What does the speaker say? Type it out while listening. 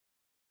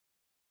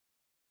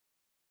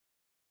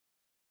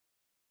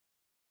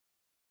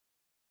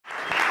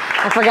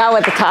I forgot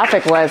what the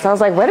topic was. I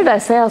was like, what did I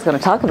say I was going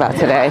to talk about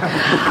today?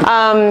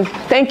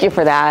 Thank you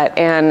for that,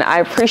 and I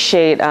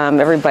appreciate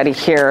everybody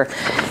here.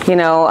 You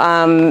know,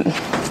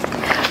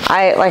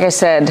 like I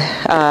said,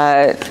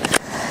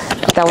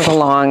 that was a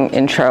long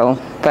intro,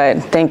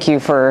 but thank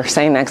you for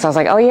saying that, because I was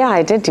like, oh yeah,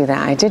 I did do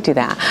that.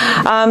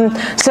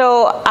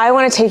 So I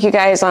want to take you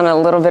guys on a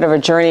little bit of a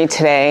journey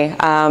today.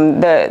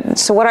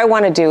 So what I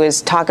want to do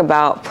is talk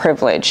about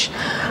privilege.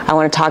 I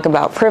want to talk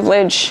about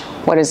privilege.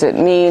 What does it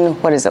mean?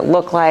 What does it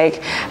look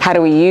like? How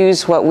do we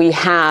use what we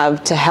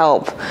have to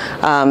help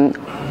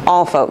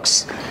all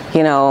folks?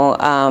 You know,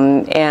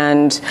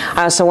 and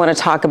I also want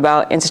to talk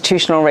about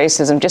institutional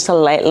racism, just a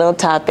light little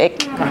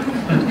topic,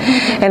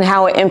 and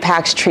how it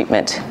impacts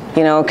treatment.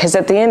 You know, because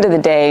at the end of the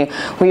day,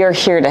 we are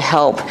here to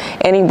help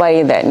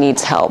anybody that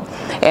needs help.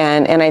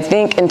 And I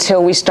think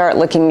until we start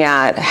looking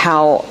at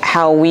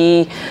how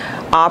we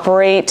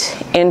operate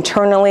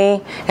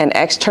internally and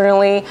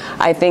externally,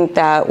 I think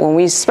that when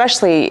we,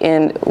 especially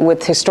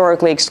with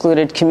historically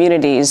excluded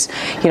communities,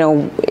 you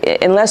know,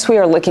 unless we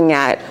are looking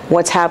at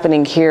what's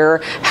happening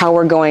here, how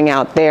we're going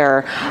out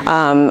there,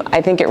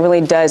 I think it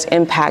really does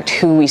impact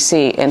who we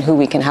see and who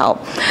we can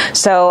help.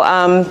 So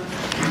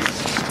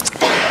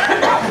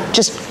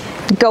just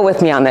go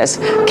with me on this.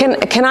 Can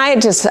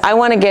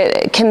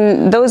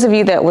those of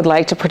you that would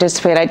like to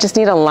participate, I just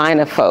need a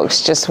line of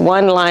folks, just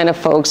one line of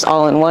folks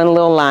all in one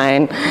little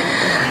line,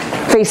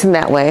 facing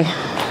that way.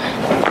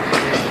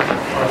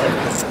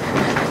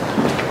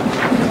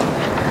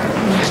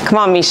 Come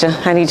on, Misha,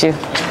 I need you.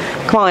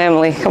 Come on,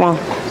 Emily, come on.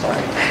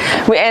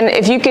 And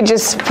if you could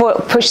just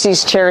push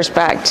these chairs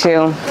back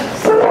too.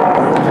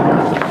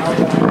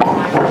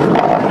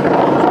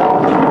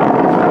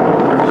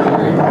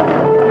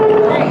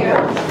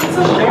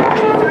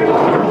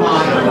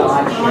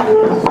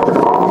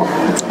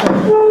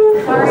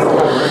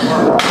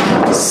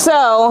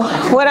 So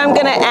what I'm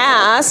going to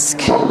ask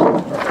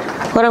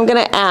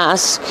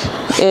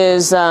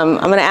is I'm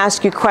going to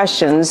ask you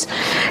questions,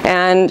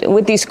 and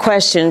with these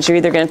questions you're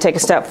either going to take a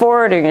step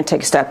forward or you're going to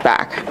take a step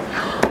back.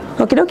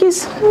 Okie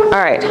dokies? All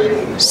right.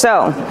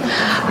 So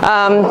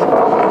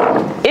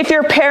if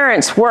your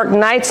parents work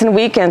nights and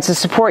weekends to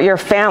support your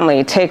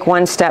family, take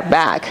one step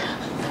back.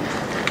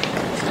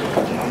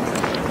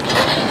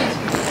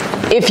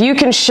 If you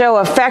can show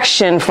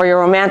affection for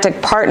your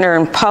romantic partner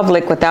in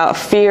public without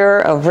fear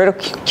of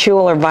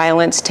ridicule or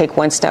violence, take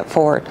one step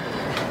forward.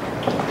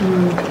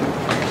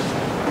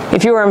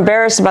 If you were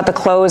embarrassed about the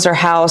clothes or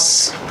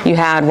house you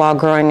had while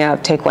growing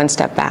up, take one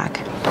step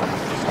back.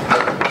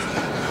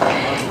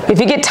 If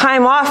you get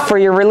time off for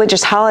your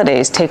religious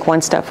holidays, take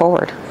one step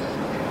forward.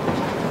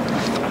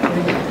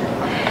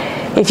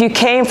 If you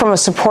came from a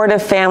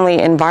supportive family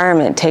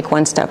environment, take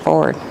one step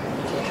forward.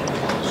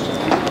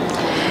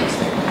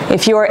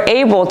 If you are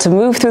able to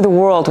move through the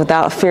world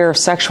without fear of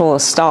sexual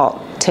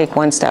assault, take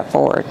one step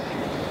forward.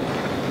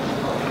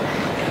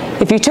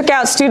 If you took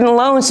out student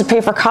loans to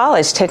pay for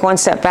college, take one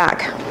step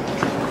back.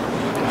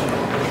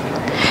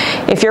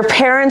 If your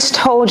parents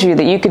told you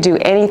that you could do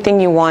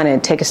anything you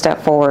wanted, take a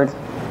step forward.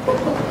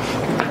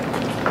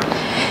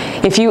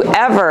 If you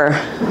ever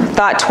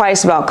thought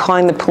twice about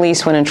calling the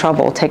police when in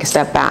trouble, take a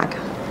step back.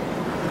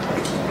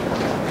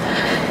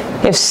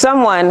 If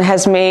someone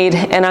has made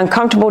an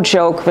uncomfortable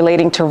joke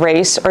relating to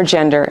race or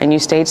gender and you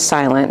stayed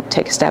silent,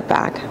 take a step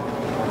back.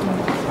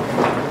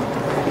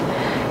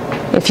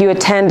 If you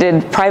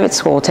attended private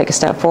school, take a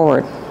step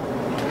forward.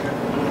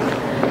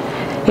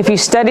 If you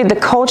studied the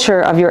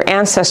culture of your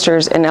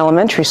ancestors in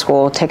elementary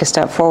school, take a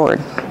step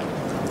forward.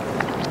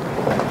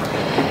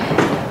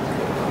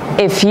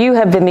 If you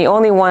have been the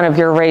only one of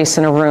your race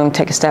in a room,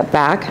 take a step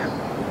back.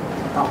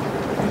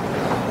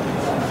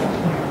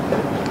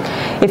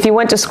 If you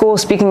went to school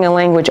speaking a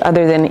language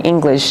other than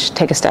English,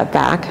 take a step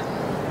back.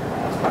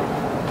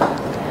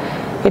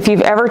 If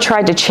you've ever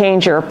tried to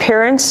change your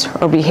appearance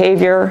or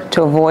behavior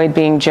to avoid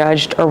being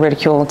judged or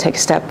ridiculed, take a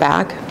step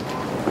back.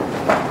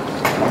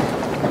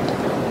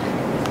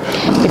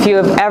 If you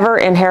have ever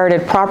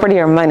inherited property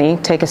or money,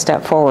 take a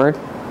step forward.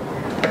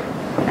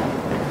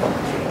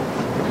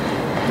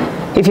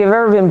 If you've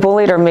ever been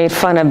bullied or made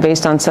fun of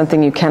based on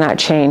something you cannot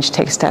change,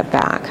 take a step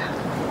back.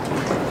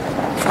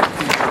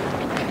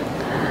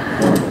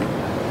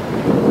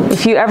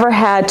 If you ever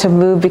had to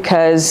move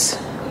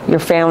because your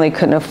family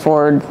couldn't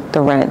afford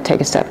the rent, take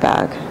a step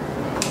back.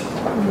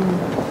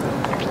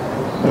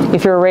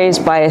 If you're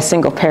raised by a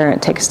single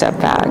parent, take a step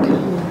back.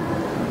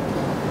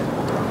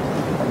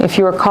 If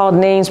you were called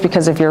names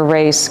because of your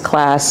race,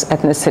 class,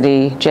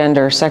 ethnicity,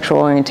 gender, sexual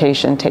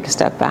orientation, take a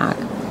step back.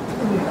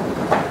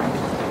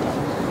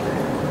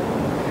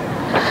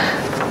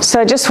 So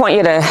I just want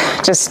you to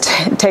just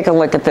take a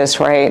look at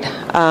this, right?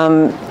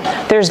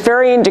 There's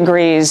varying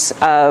degrees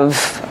of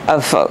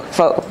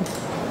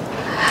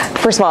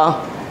First of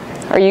all,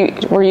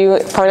 were you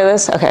part of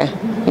this? Okay,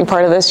 you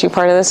part of this? You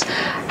part of this?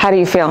 How do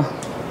you feel?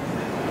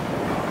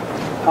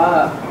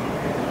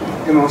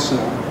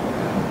 Emotional.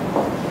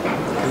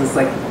 Because it's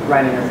like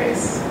right in your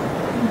face.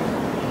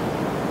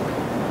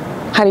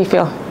 How do you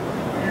feel?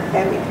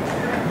 Heavy.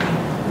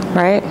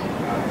 Right?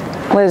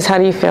 Liz, how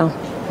do you feel?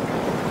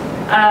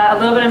 A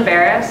little bit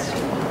embarrassed.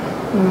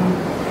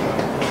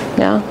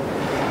 Yeah?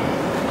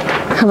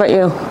 How about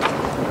you?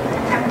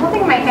 I'm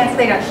holding my hands so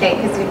they don't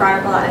shake because you brought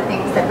up a lot of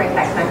things that bring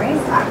back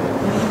memories.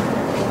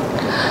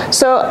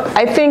 So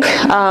I think,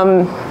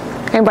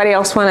 anybody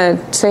else want to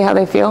say how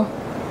they feel?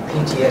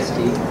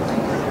 PTSD.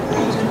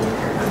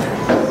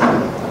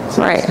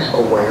 Right.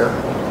 Aware.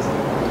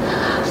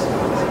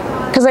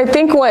 Because I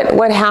think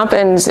what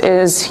happens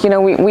is,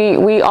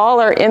 we all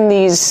are in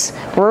these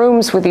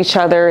rooms with each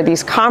other,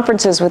 these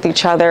conferences with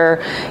each other,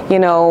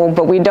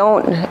 but we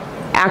don't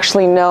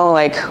actually know,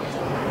 like,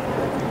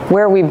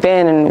 where we've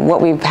been and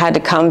what we've had to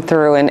come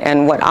through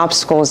and what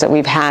obstacles that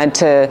we've had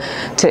to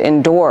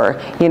endure.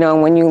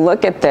 When you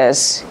look at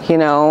this,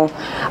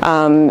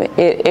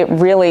 it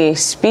really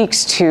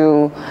speaks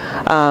to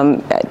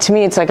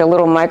me, it's like a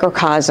little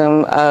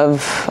microcosm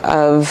of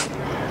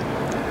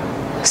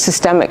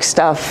systemic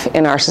stuff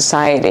in our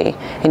society,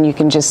 and you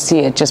can just see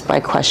it just by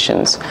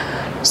questions.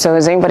 So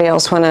does anybody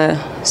else want to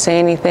say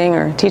anything?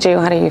 Or TJ,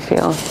 how do you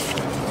feel?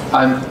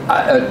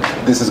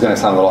 This is going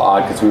to sound a little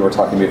odd because we were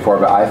talking before,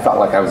 but I felt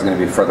like I was going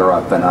to be further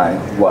up than I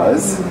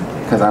was,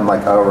 because I'm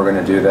like, oh, we're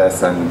going to do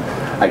this, and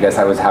I guess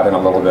I was having a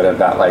little bit of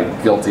that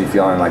like guilty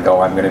feeling, like,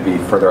 oh, I'm going to be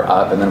further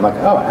up, and then I'm like,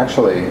 oh,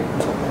 actually,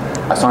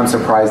 so I'm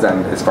surprised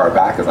I'm as far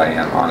back as I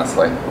am,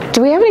 honestly.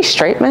 Do we have any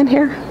straight men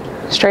here?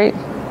 Straight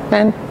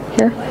men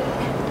here?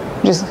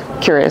 Just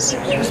curious.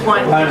 Just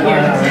one. Okay.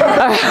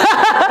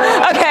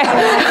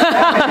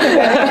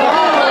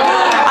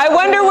 I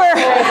wonder where.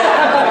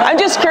 I'm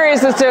just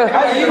curious as to.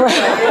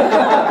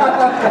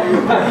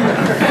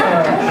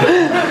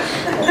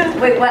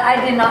 Wait, what?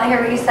 I did not hear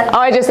what you said. Oh,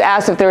 I just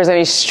asked if there was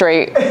any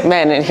straight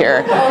men in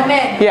here. Oh,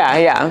 men.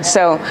 Yeah.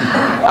 So,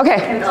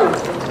 okay. I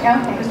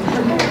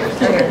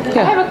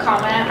have a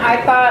comment.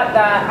 I thought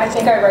that I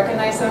think I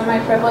recognized some of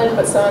my privilege,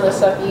 but some of the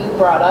stuff you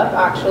brought up,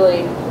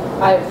 actually,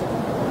 I've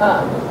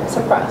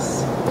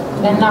suppressed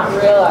and not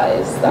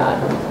realized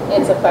that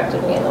it's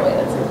affected me in the way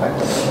that's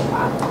affected me.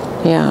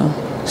 Yeah.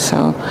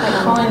 So.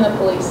 Like calling the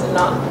police and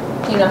not,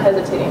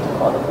 hesitating to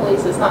call the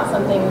police is not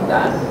something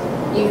that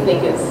you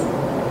think is,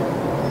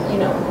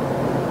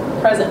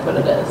 present, but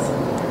it is.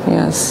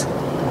 Yes.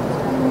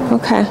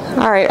 Okay.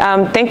 All right.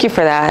 Thank you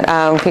for that.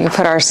 We can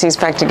put our C's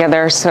back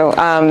together. So,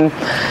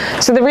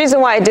 so the reason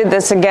why I did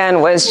this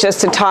again was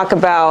just to talk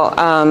about.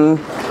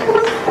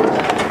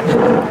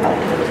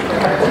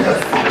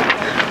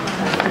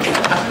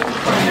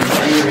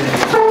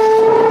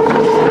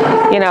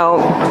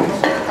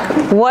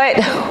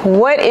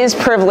 What is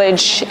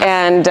privilege,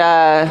 and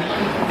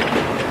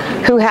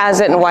who has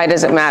it, and why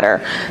does it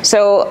matter?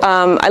 So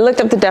I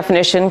looked up the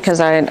definition because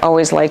I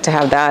always like to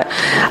have that.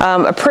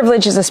 A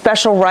privilege is a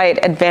special right,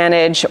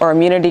 advantage, or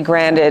immunity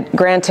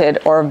granted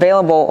or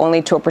available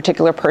only to a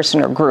particular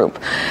person or group.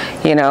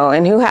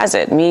 And who has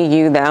it? Me,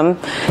 you, them.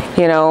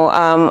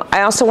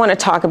 I also want to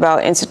talk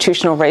about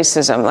institutional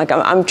racism. Like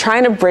I'm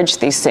trying to bridge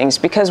these things,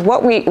 because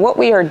what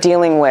we are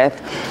dealing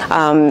with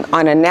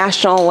on a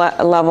national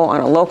level, on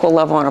a local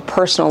level, on a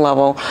personal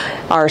level,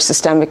 are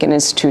systemic and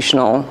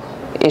institutional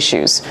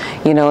issues,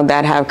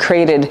 that have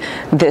created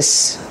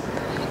this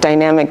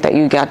dynamic that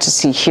you got to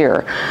see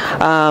here.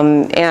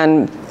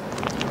 And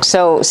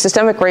so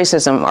systemic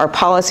racism are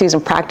policies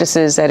and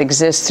practices that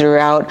exist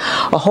throughout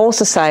a whole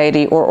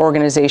society or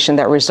organization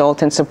that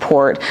result in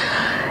support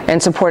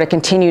a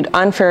continued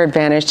unfair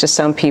advantage to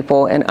some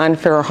people and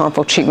unfair or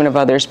harmful treatment of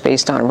others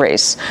based on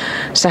race.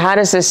 So how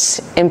does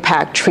this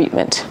impact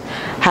treatment?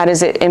 How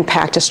does it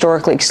impact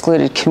historically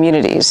excluded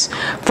communities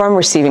from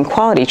receiving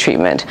quality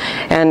treatment?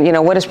 And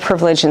what does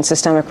privilege and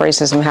systemic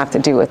racism have to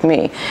do with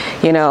me?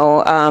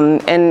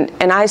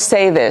 And I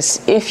say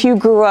this: if you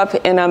grew up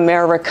in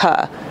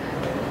America,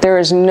 there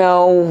is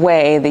no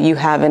way that you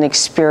haven't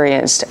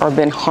experienced or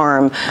been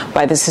harmed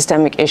by the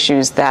systemic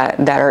issues that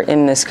are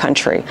in this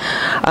country.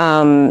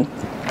 I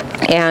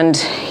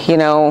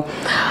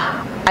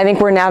think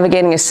we're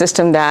navigating a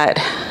system that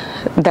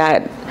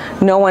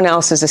no one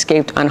else has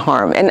escaped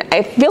unharmed. And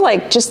I feel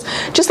like just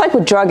like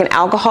with drug and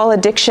alcohol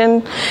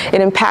addiction,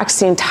 it impacts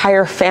the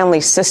entire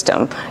family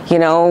system.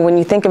 When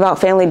you think about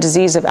family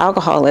disease of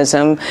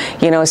alcoholism,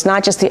 it's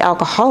not just the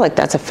alcoholic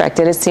that's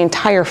affected, it's the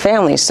entire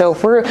family. So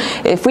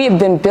if we have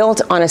been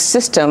built on a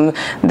system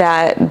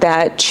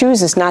that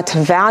chooses not to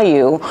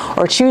value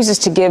or chooses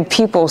to give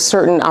people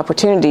certain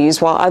opportunities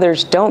while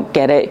others don't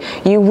get it,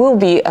 you will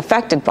be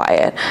affected by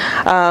it.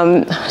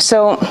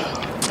 So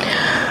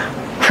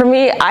for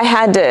me, I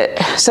have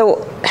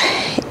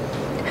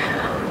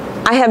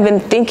been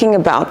thinking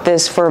about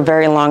this for a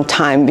very long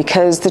time,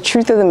 because the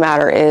truth of the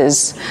matter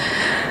is,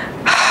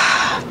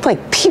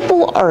 like,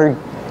 people are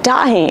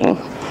dying.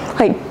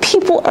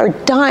 People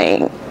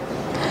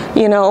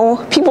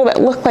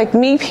that look like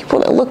me, people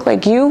that look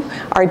like you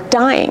are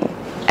dying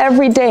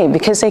every day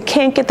because they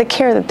can't get the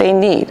care that they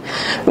need.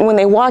 When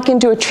they walk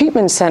into a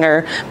treatment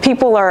center,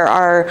 people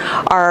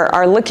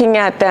are looking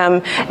at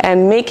them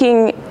and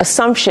making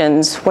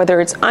assumptions, whether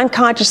it's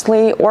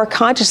unconsciously or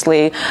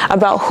consciously,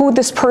 about who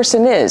this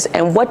person is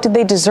and what do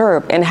they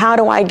deserve and how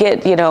do I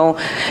get, do you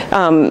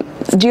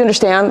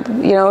understand?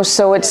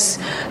 So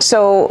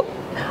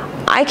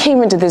I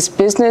came into this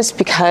business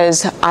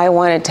because I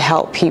wanted to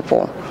help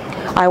people.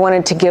 I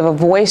wanted to give a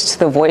voice to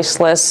the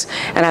voiceless,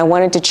 and I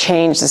wanted to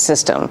change the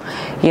system,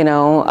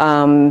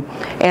 and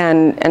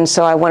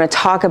so I want to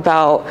talk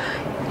about,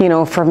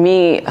 for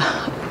me,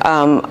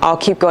 I'll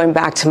keep going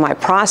back to my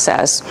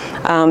process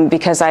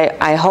because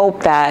I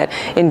hope that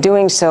in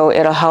doing so,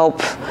 it'll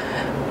help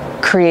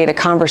create a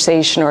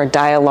conversation or a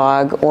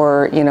dialogue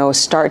or,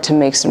 start to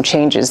make some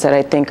changes that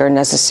I think are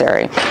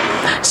necessary.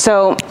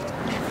 So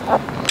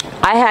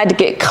I had to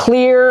get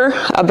clear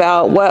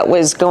about what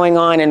was going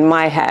on in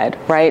my head,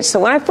 right? So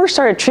when I first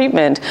started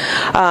treatment,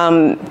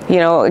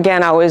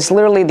 again, I was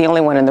literally the only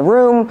one in the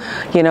room,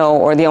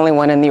 or the only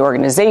one in the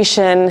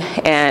organization.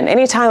 And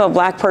anytime a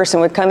black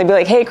person would come, they'd be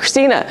like, hey,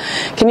 Christina,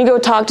 can you go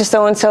talk to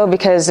so-and-so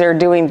because they're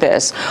doing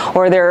this,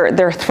 or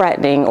they're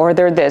threatening, or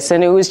they're this.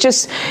 And it was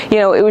just,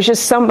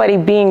 somebody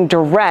being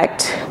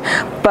direct,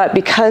 but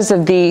because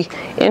of the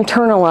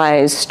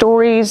internalized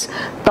stories,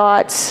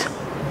 thoughts,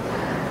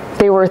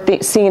 they were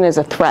seen as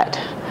a threat,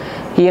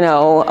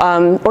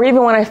 or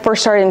even when I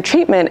first started in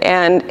treatment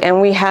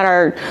and we had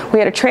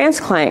a trans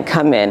client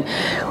come in,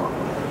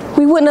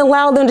 we wouldn't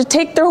allow them to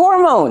take their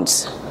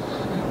hormones,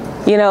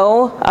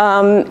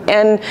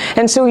 and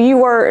so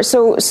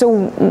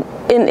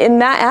in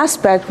that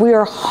aspect, we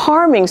are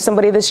harming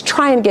somebody that's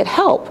trying to get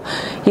help.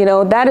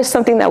 That is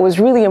something that was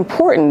really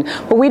important,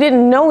 but we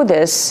didn't know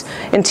this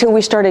until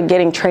we started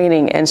getting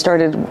training and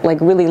started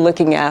really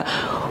looking at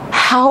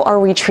how are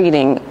we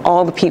treating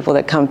all the people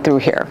that come through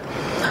here.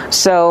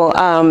 So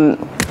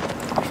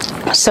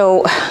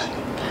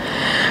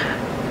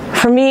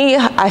for me,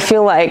 I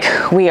feel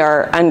like we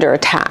are under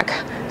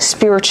attack.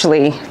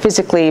 Spiritually,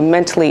 physically,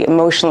 mentally,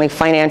 emotionally,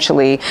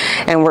 financially,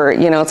 and we're,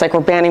 it's like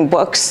we're banning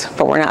books,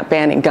 but we're not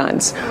banning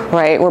guns,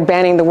 right? We're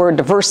banning the word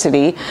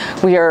diversity.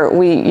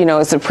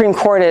 The Supreme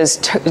Court has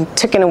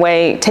taken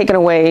away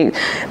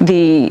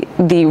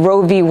the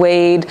Roe v.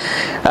 Wade.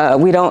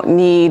 We don't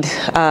need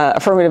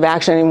affirmative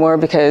action anymore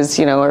because,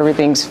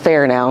 everything's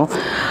fair now.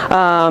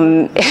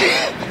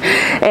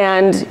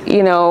 And,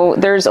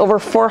 there's over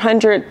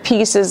 400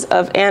 pieces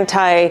of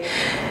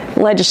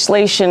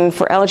legislation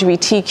for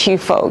LGBTQ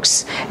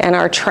folks, and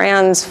our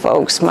trans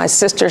folks, my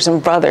sisters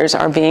and brothers,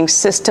 are being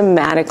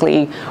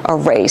systematically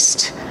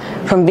erased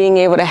from being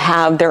able to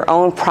have their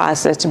own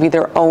process, to be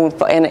their own,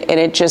 and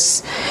it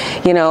just,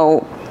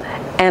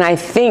 and I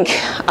think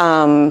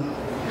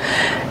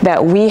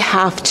that we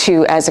have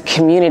to, as a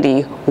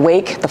community,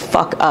 wake the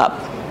fuck up,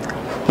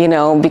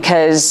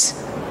 because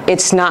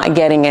it's not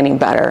getting any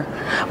better.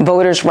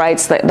 Voters'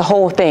 rights, the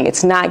whole thing,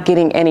 it's not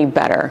getting any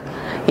better.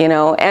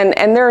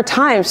 And there are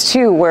times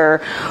too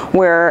where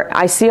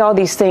I see all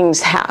these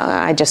things.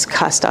 I just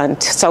cussed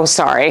on. So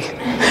sorry.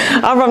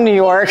 I'm from New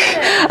York.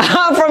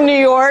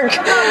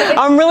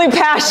 I'm really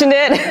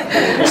passionate.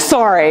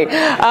 Sorry.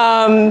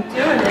 But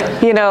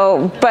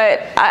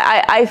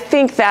I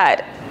think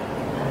that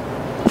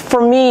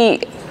for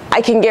me, I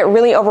can get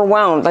really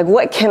overwhelmed. Like,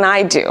 what can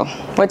I do?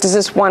 What can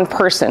this one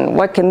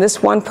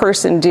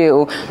person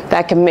do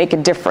that can make a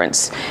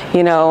difference?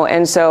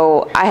 And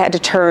so I had to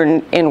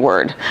turn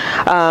inward.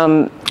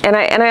 And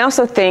I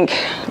also think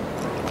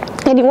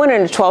anyone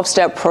in a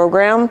 12-step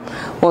program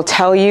will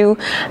tell you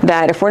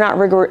that if we're not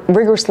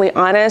rigorously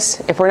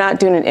honest, if we're not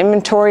doing an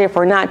inventory, if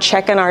we're not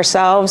checking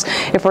ourselves,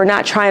 if we're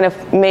not trying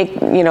to make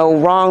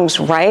wrongs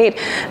right,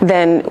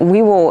 then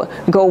we will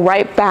go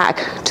right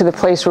back to the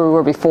place where we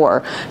were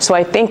before. So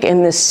I think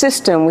in this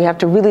system, we have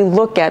to really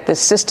look at this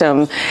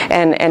system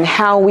and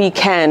how we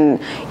can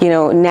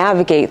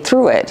navigate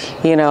through it.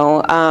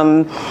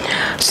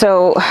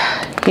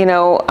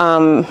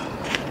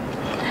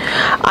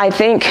 I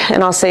think,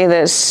 and I'll say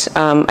this,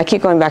 I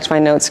keep going back to my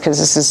notes because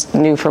this is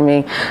new for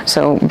me,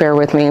 so bear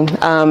with me.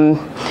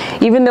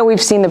 Even though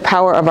we've seen the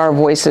power of our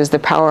voices, the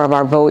power of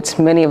our votes,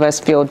 many of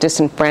us feel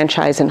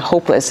disenfranchised and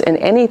hopeless. And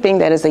anything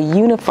that is a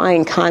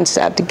unifying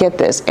concept, get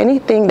this,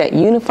 anything that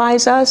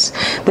unifies us,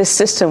 this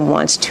system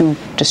wants to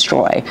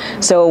destroy.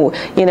 So,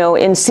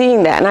 in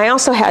seeing that, and I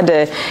also had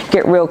to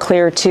get real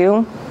clear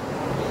too,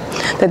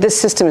 that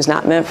this system is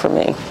not meant for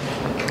me.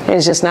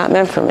 It's just not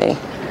meant for me.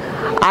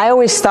 I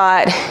always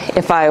thought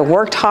if I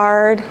worked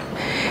hard,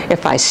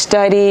 if I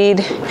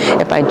studied,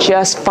 if I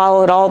just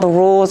followed all the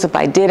rules, if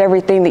I did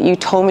everything that you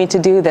told me to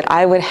do, that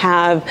I would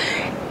have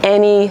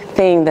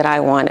anything that I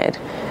wanted.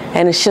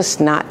 And it's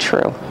just not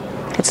true.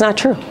 It's not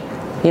true.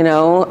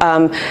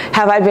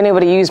 Have I been able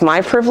to use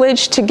my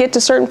privilege to get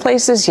to certain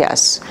places?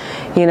 Yes.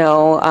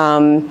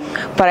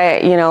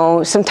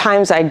 But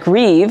sometimes I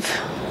grieve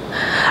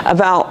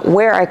about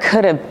where I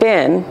could have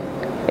been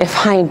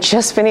if I had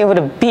just been able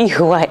to be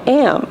who I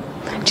am.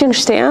 Do you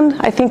understand?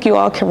 I think you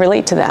all can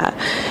relate to that,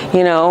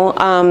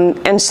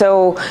 and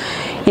so,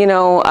 you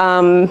know,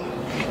 I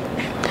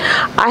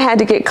had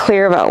to get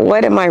clear about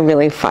what am I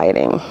really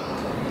fighting.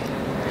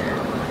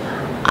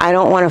 I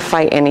don't want to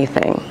fight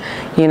anything,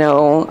 you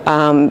know,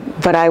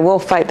 but I will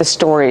fight the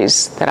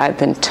stories that I've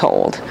been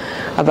told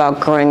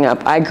about growing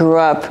up. I grew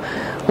up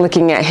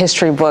looking at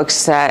history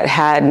books that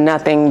had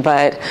nothing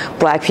but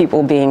black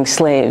people being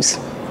slaves.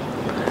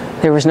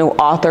 There was no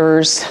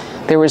authors,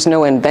 there was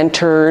no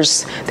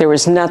inventors, there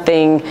was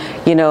nothing,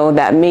 you know,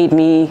 that made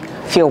me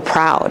feel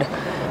proud.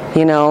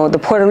 You know, the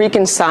Puerto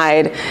Rican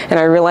side, and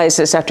I realized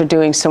this after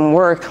doing some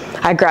work,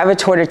 I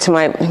gravitated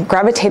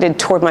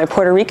toward my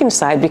Puerto Rican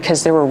side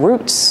because there were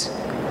roots.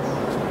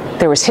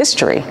 There was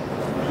history.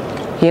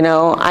 You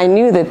know, I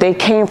knew that they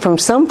came from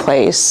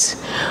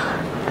someplace.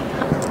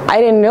 I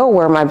didn't know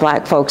where my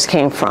black folks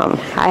came from.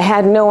 I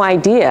had no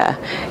idea.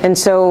 And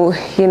so,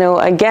 you know,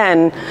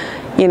 again,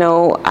 you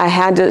know, I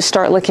had to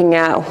start looking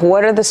at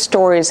what are the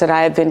stories that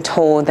I have been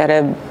told that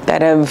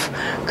have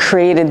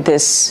created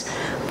this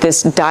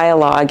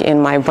dialogue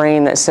in my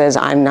brain that says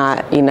I'm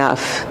not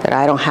enough, that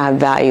I don't have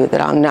value,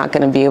 that I'm not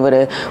going to be able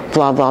to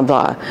blah, blah,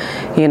 blah,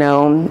 you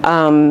know.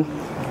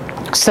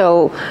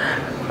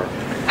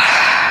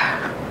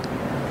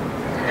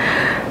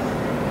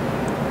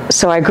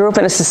 So I grew up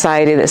in a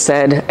society that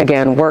said,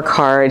 again, work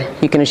hard,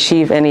 you can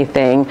achieve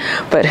anything,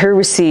 but who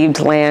received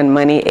land,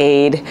 money,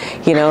 aid,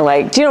 you know,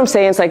 like, do you know what I'm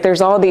saying? It's like there's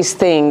all these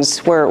things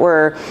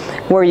where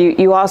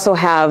you also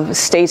have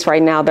states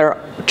right now that are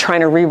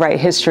trying to rewrite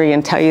history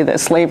and tell you that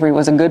slavery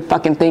was a good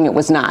fucking thing. It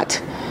was not.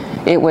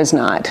 It was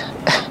not.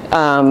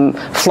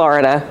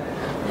 Florida,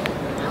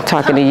 I'm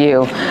talking to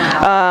you.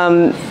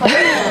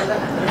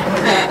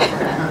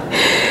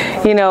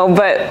 You know,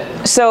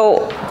 but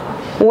so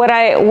what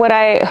I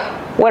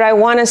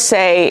want to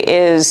say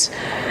is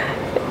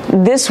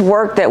this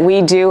work that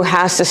we do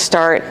has to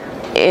start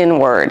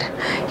inward.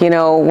 You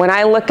know, when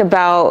I look at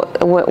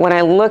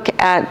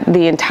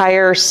the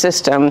entire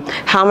system,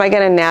 how am I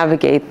going to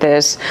navigate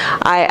this?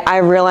 I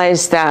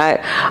realized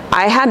that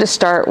I had to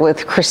start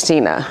with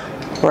Christina.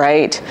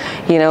 Right?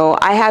 You know,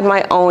 I had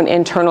my own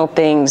internal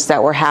things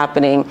that were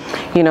happening.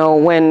 You know,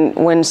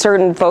 when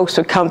certain folks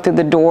would come through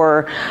the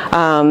door,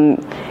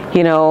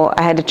 you know,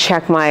 I had to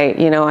check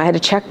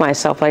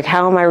myself, like,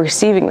 how am I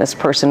receiving this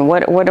person?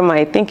 What am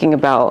I thinking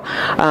about?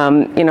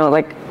 You know,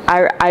 like,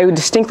 I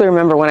distinctly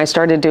remember when I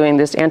started doing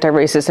this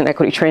anti-racist and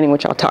equity training,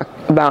 which I'll talk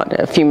about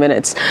in a few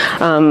minutes.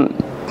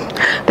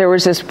 There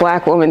was this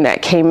black woman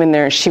that came in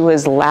there. She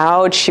was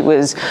loud. She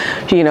was,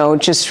 you know,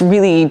 just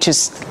really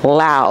just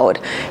loud,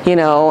 you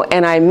know,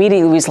 and I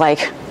immediately was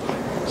like,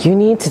 you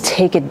need to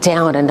take it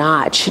down a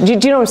notch. Do you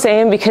know what I'm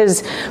saying?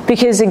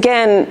 Because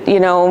again, you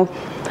know,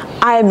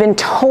 I've been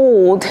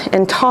told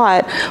and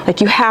taught,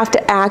 like, you have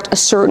to act a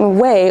certain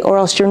way or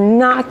else you're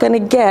not going to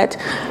get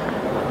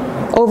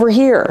over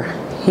here,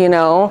 you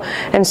know?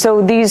 And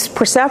so these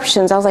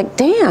perceptions, I was like,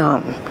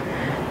 damn.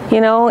 You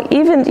know,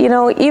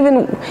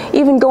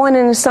 even going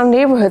into some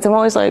neighborhoods, I'm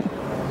always like,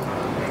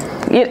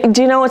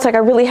 do you know, it's like I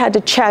really had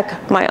to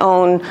check my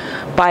own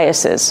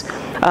biases.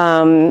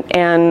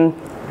 And,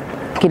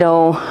 you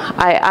know,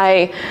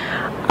 I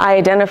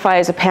identify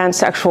as a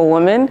pansexual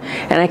woman,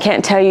 and I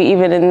can't tell you,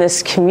 even in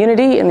this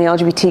community, in the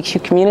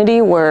LGBTQ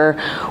community, where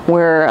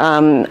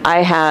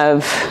I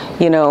have,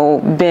 you know,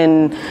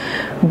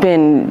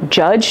 been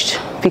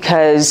judged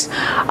because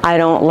I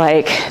don't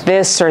like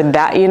this or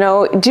that, you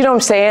know, do you know what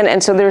I'm saying?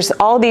 And so there's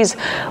all these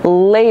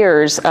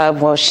layers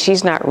of, well,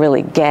 she's not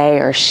really gay,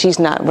 or he's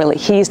not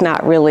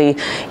really,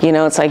 you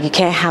know, it's like you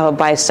can't have a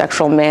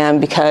bisexual man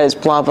because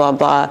blah, blah,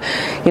 blah.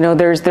 You know,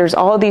 there's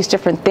all these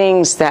different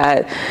things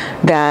that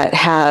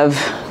have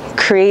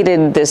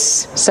created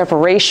this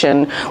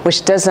separation,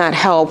 which does not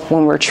help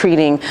when we're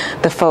treating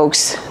the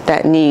folks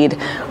that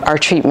need our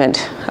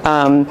treatment.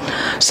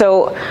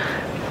 So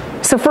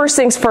first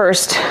things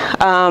first,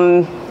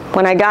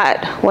 when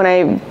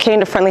I came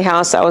to Friendly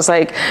House, I was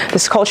like,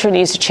 this culture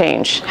needs to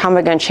change. How am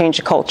I going to change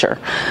the culture?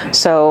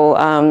 So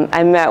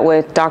I met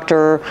with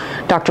Dr.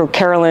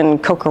 Carolyn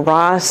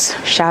Coker-Ross.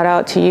 Shout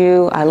out to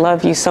you. I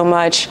love you so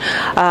much.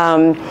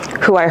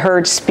 Who I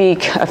heard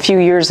speak a few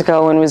years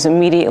ago and was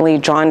immediately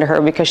drawn to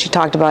her because she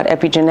talked about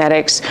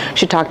epigenetics.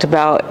 She talked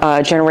about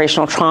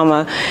generational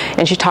trauma,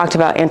 and she talked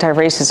about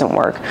anti-racism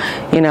work.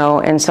 You know,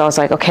 and so I was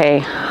like,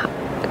 okay,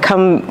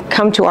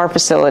 come to our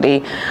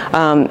facility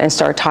and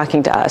start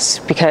talking to us,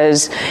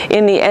 because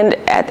in the end,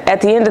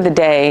 at the end of the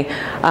day,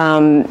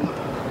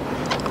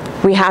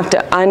 we have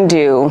to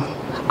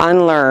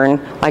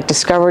unlearn, like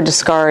discover,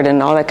 discard,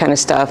 and all that kind of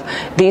stuff,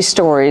 these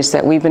stories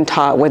that we've been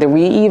taught, whether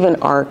we even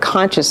are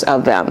conscious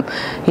of them,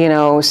 you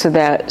know, so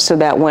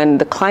that when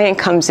the client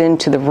comes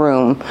into the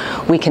room,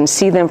 we can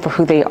see them for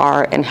who they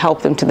are and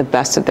help them to the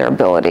best of their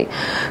ability.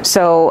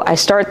 So I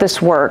start this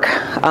work.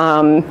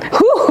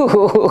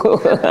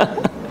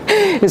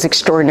 It was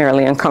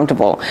extraordinarily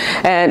uncomfortable.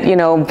 And,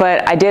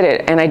 but I did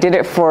it, and I did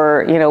it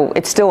for,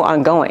 it's still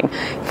ongoing.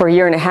 For a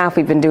year and a half,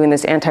 we've been doing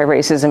this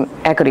anti-racism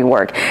equity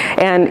work.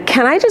 And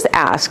can I just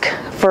ask,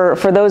 for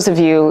those of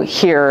you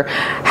here,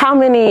 how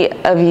many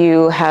of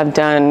you have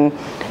done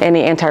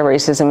any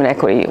anti-racism and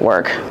equity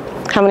work?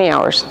 How many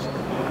hours?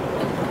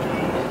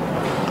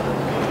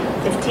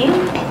 15?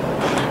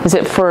 Is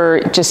it for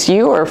just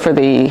you or for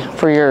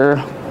your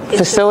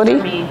facility?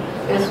 It's for me.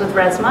 It was with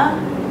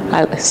Resma.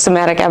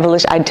 Somatic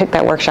abolition. I took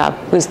that workshop.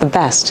 It was the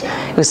best.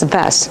 It was the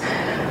best.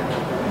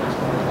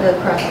 The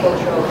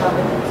cross-cultural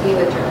competency,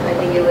 which I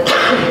think it was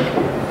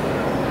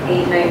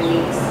 8-9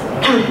 weeks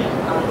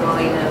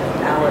ongoing of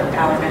hour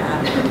and a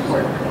half of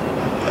work.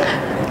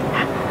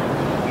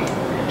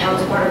 I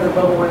was part of the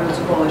Global Women's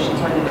Coalition,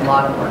 so I did a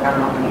lot of work. I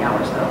don't know how many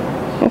hours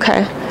though.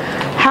 Okay.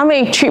 How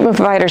many treatment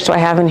providers do I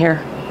have in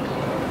here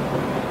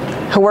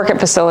who work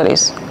at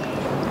facilities?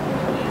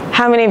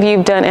 How many of you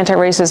have done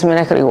anti-racism and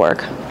equity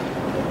work?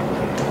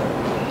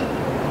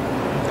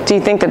 Do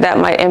you think that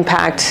might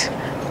impact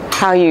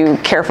how you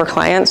care for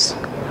clients?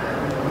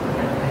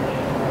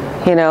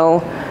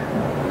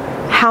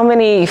 How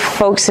many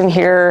folks in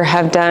here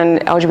have done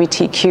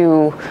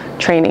LGBTQ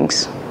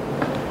trainings?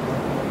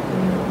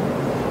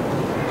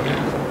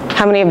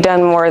 How many have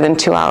done more than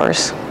 2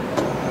 hours?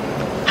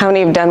 How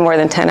many have done more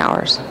than 10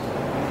 hours?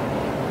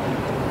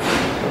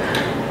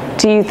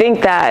 Do you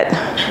think that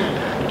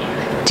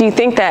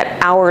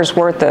hours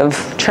worth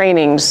of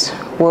trainings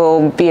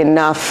will be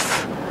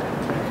enough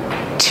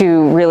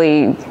to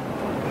really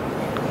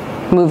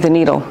move the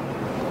needle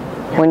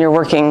when you're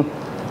working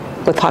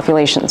with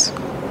populations?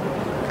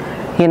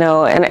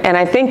 And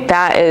I think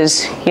that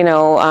is,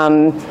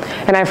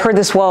 and I've heard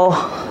this, well,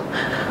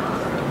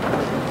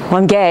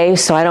 I'm gay,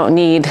 so I don't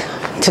need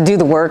to do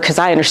the work because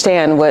I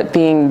understand what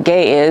being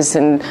gay is,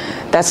 and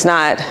that's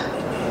like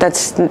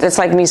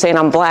me saying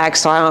I'm black,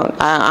 so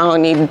I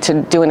don't need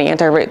to do any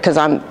anti-rape because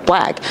I'm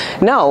black.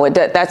 No,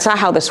 that's not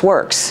how this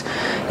works,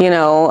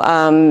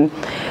 and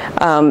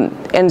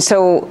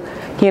so,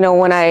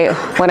 when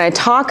I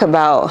talk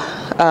about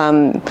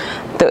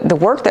the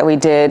work that we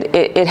did,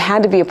 it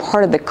had to be a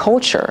part of the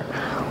culture.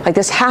 Like,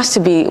 this has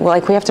to be,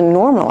 like, we have to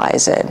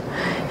normalize it,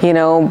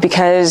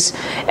 because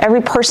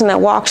every person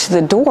that walks through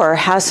the door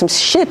has some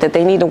shit that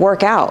they need to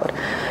work out.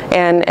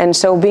 And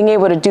so being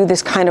able to do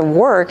this kind of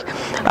work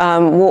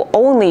will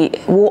only,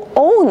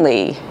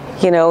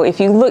 if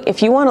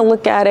you want to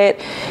look at it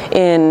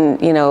in,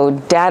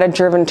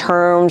 data-driven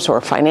terms or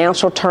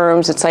financial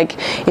terms, it's like,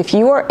 if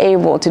you are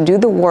able to do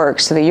the work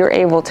so that you're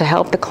able to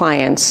help the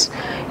clients,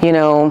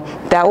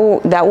 that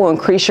will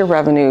increase your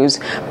revenues.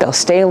 They'll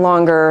stay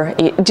longer.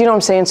 Do you know what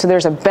I'm saying? So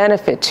there's a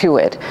benefit to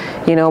it,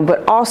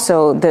 but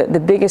also the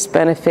biggest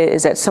benefit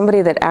is that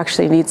somebody that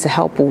actually needs the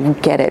help will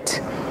get it.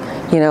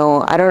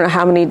 I don't know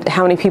how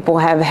many people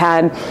have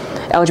had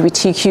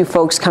LGBTQ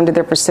folks come to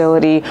their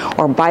facility,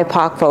 or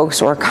BIPOC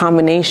folks, or a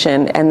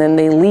combination, and then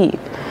they leave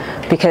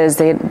because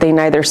they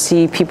neither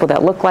see people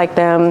that look like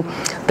them,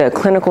 the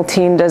clinical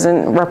team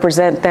doesn't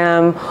represent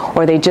them,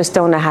 or they just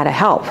don't know how to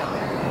help.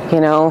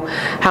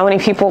 How many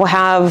people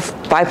have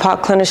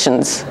BIPOC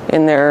clinicians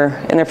in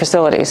their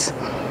facilities?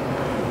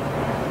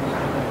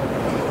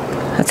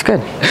 That's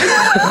good.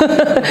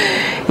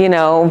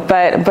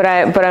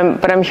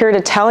 But I'm here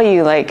to tell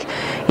you, like,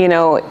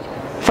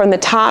 from the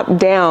top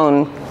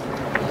down,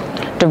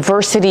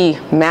 diversity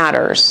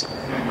matters.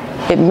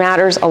 It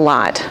matters a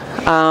lot.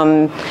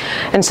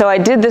 And so I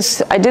did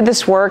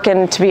this work,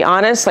 and to be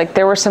honest, like,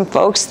 there were some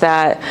folks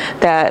that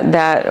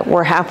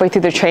were halfway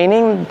through their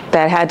training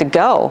that had to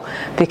go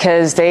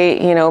because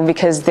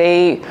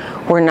they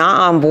were not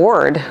on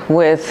board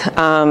with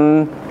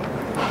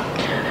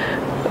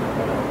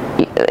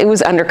it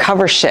was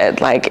undercover shit.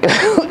 Like,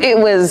 it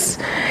was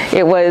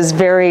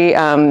very,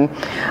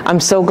 I'm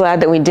so glad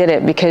that we did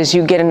it, because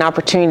you get an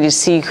opportunity to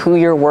see who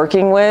you're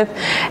working with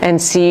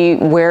and see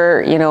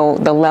where,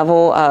 the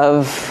level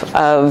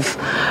of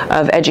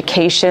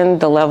education,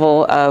 the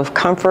level of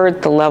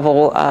comfort, the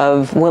level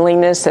of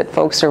willingness that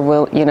folks are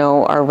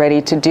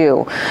ready to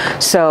do.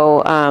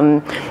 So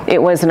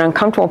it was an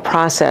uncomfortable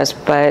process,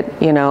 but,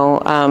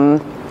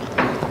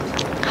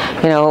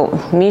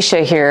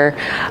 Misha here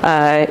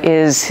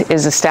is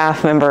a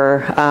staff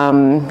member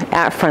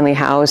at Friendly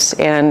House,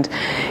 and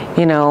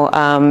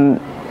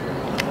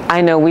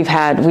I know we've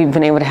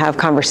been able to have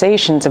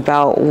conversations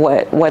about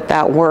what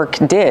that work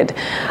did,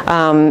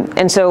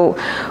 and so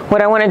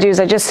what I want to do is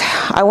I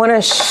want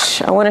to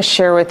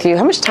share with you.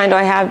 How much time do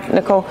I have,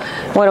 Nicole?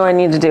 What do I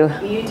need to do?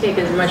 You take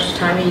as much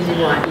time as you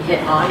want. You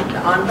hit the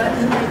on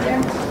button right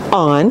there.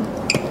 On.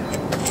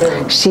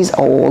 She's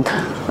old.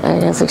 I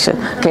guess I should.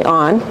 Okay,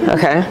 on.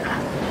 Okay.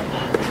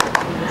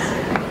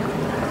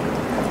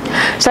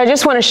 So I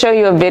just want to show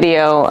you a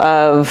video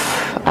of,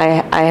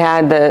 I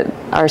had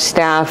our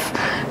staff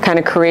kind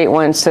of create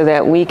one so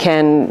that we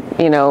can,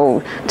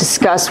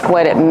 discuss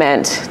what it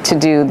meant to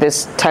do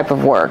this type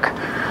of work.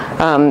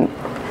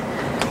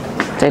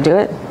 Did I do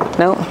it?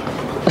 No?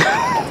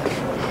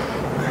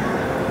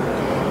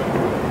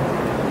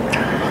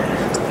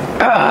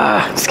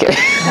 Just kidding. I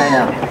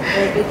know.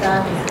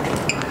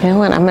 You know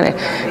what? I'm gonna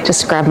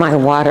just grab my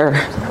water.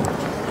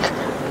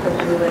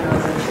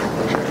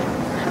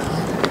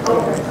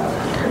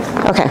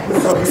 Okay.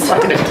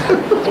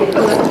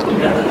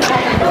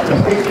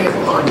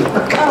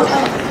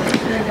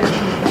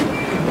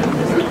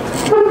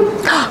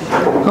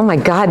 Oh my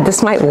God,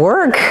 this might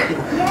work.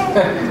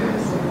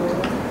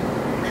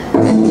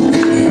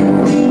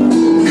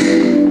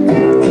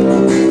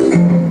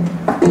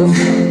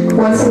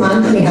 Once a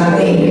month, we have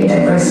a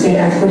diversity,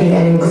 equity,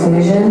 and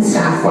inclusion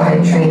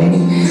staff-wide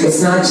training.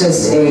 It's not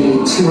just a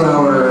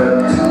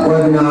 2-hour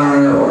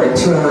webinar or a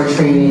 2-hour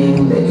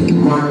training that you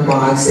mark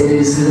box. It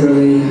is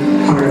literally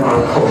part of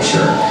our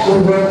culture.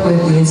 We work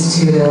with the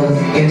Institute of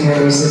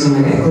Anti-Racism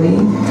and Equity,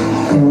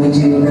 and we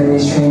do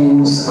various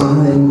trainings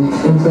on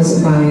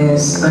implicit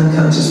bias,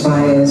 unconscious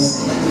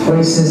bias,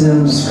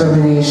 racism,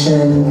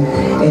 discrimination,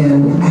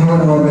 and how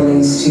it all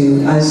relates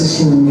to us as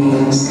human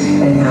beings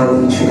and how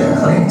we treat our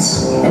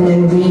clients. And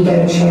then we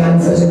get a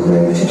chance as a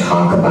group to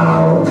talk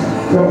about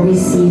what we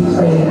see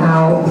playing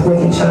out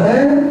with each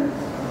other.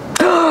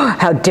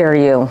 How dare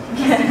you?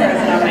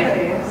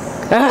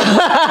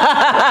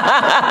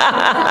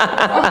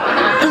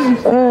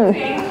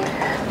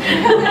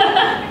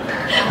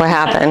 What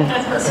happened?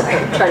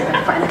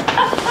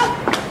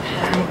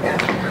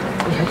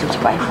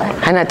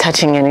 I'm not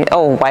touching any.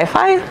 Oh,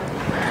 Wi-Fi?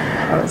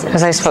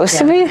 Was I supposed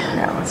to be?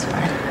 No, it's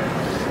fine.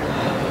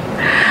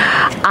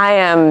 I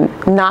am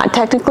not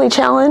technically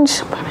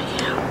challenged.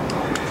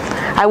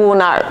 I will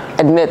not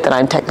admit that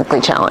I'm technically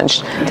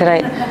challenged.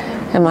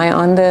 Am I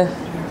on the?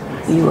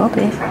 You will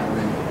be.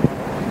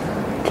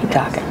 Keep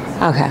talking.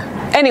 Okay.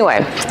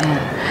 Anyway,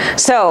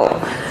 so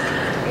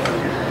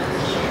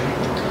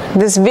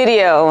this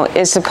video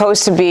is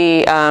supposed to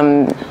be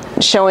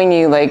showing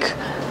you like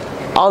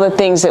all the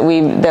things that we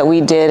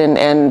did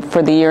and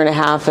for the 1.5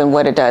 years and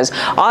what it does.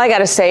 All I got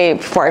to say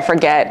before I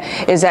forget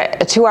is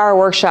that a 2-hour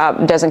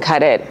workshop doesn't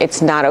cut it.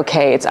 It's not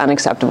okay. It's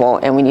unacceptable,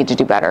 and we need to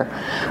do better.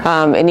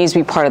 It needs to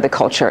be part of the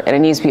culture, and it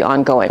needs to be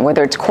ongoing.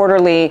 Whether it's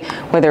quarterly,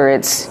 whether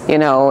it's it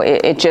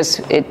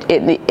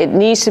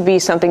needs to be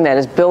something that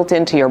is built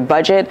into your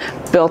budget,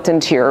 built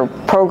into your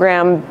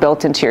program,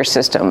 built into your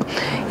system.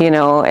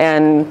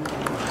 And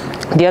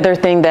the other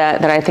thing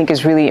that I think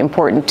is really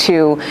important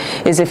too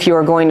is if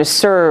you're going to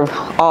serve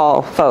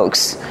all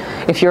folks,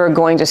 if you're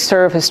going to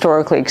serve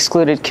historically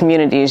excluded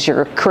communities,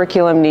 your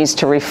curriculum needs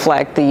to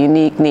reflect the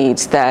unique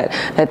needs that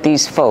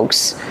these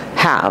folks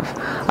have.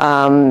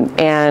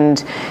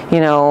 And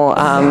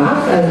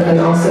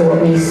also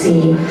what we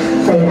see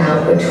playing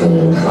out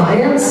between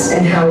clients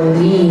and how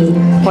we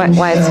what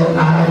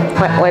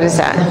is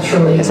that?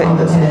 Is it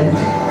competent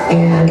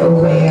and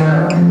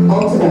aware.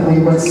 Ultimately,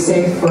 what's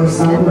safe for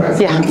some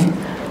residents. Yeah.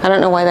 I don't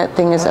know why that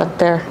thing is up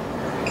there.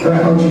 For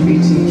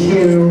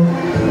LGBTQ,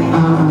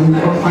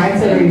 for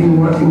clients that are even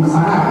working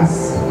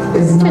class,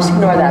 is not Just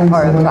ignore that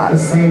part of the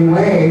same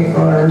way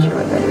for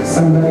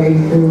somebody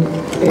who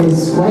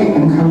is white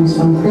and comes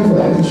from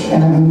privilege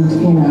and,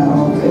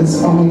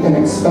 is only been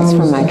exposed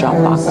to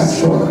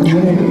heterosexual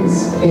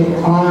communities. It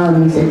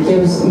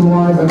gives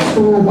more of a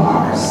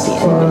toolbox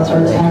for our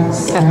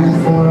techs and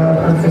for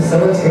our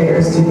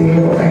facilitators to be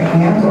able to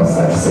handle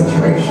such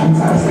situations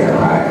as they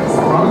arise.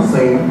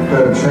 Honestly,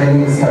 the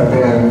trainings have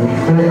been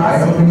very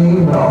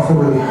eye-opening, but also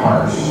really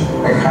harsh.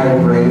 It kind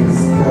of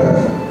brings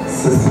the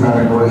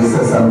systematic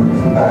racism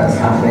that is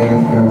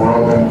happening in the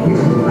world and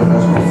even in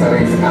professional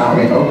settings out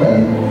and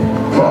open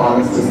for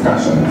honest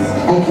discussions.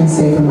 I can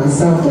say for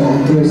myself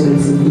that there's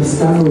some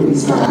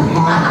discoveries that I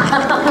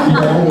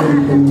had that I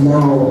didn't even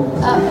know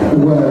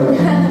were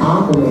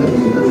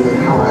operating in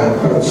how I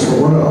approach the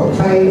world.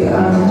 I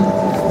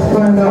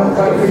learned about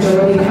white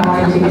fragility and how I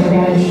take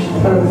advantage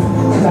of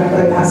the fact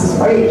that it passes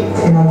white.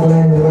 And I've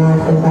learned a lot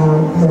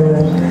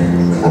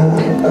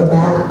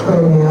about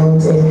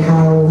pronouns and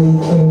how we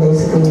can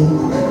basically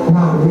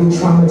not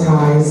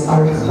re-traumatize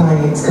our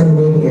clients coming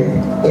in here.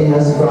 It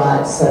has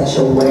brought such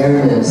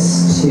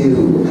awareness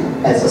to,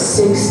 as a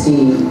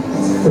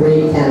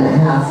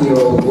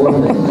 63-and-a-half-year-old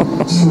woman,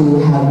 To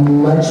have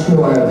much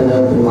more of an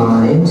open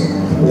mind,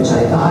 which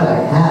I thought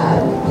I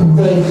had.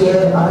 They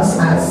give us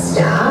as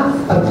staff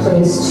a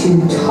place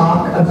to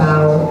talk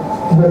about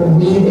what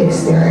we've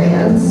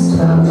experienced,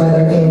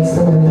 whether it's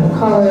the women of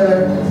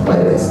color,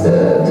 whether it's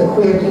the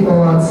queer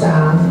people on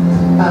staff,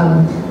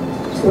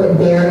 what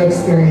they're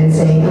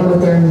experiencing and what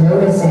they're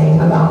noticing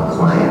about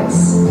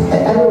clients.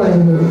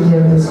 Everyone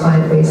who's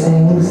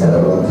client-facing,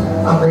 so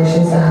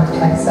operations staff,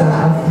 tech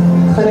staff,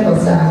 clinical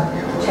staff,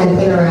 can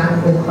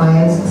interact with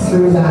clients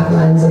through that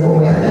lens of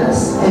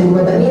awareness. And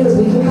what that means is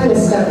we can kind of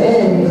step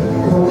in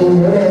when we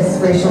notice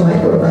racial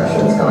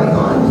microaggressions going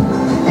on.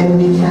 And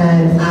we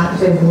can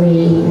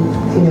actively,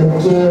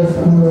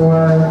 give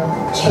more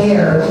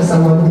care to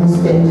someone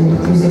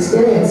who's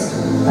experienced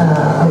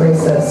a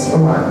racist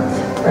remark,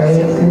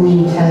 right?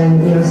 We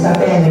can, step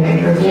in and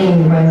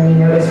intervene when we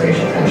notice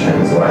racial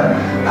tensions or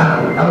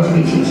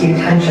LGBTQ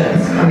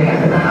tensions coming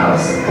up in the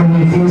house. when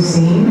you feel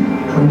seen,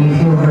 when you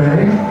feel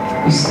heard,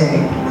 you stay.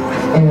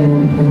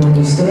 And when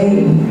you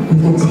stay, you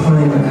get to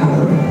find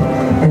recovery.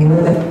 And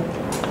with it.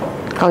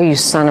 Oh, you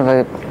son of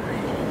a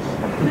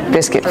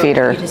biscuit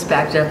feeder. You just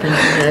backed up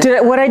into Did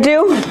I, what'd I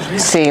do?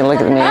 See, look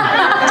at me. Did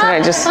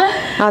I just,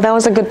 oh, that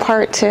was a good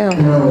part too.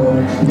 Know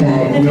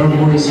that your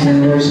voice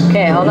matters.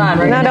 Okay, hold on.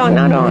 No.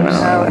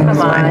 Oh, come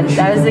on.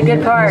 That was the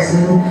good part.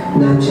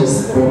 Not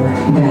just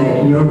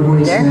that your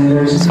voice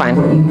matters, it's fine.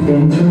 What you've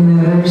been through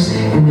matters,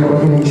 and that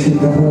we're going to treat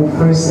the whole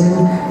person,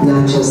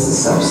 not just the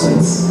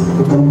substance.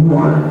 The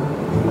more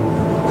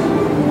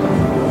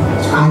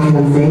I can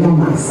avail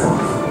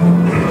myself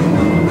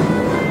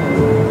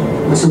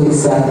to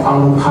accept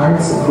all the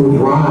parts of who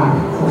you are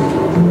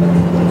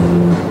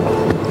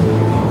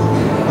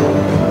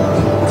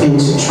and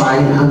to try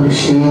and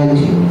understand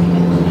you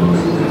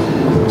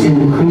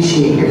and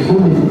appreciate your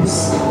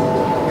humanness,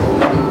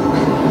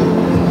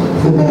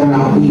 the better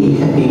I'll be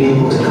at being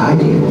able to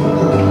guide you.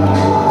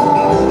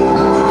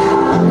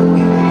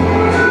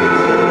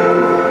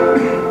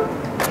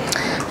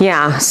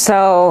 Yeah,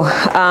 so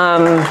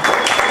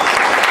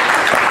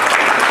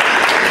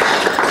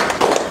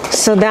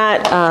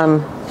that,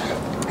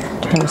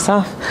 turn this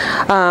off.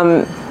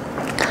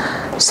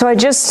 So I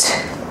just,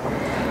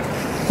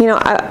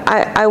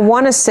 I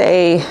want to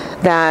say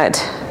that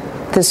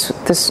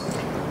this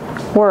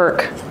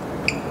work,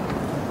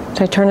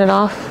 did I turn it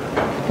off?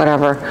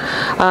 Whatever.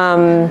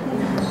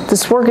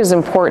 This work is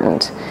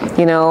important,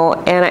 and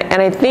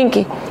I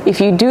think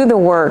if you do the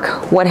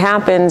work, what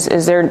happens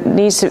is there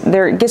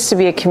gets to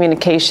be a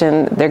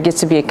communication, there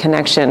gets to be a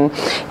connection,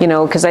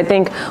 because I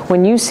think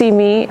when you see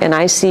me and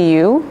I see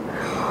you,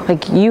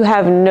 you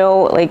have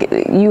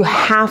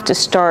to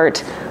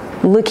start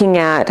looking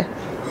at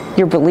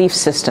your belief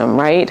system,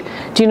 right?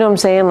 Do you know what I'm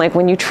saying?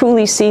 When you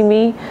truly see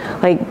me,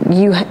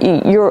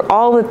 you're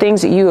all the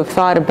things that you have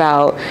thought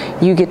about,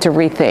 you get to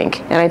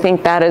rethink. And I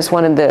think that is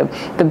one of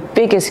the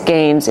biggest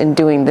gains in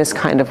doing this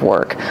kind of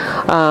work.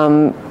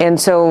 And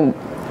so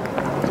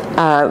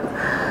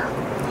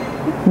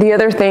the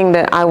other thing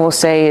that I will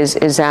say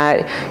is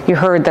that you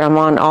heard that I'm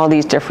on all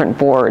these different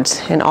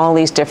boards and all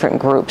these different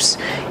groups,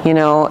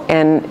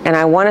 and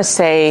I want to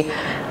say,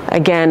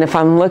 again, if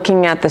I'm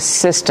looking at the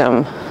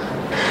system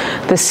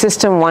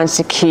wants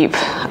to keep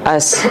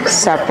us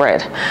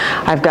separate.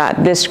 I've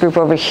got this group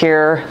over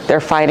here, they're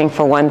fighting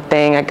for one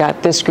thing. I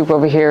got this group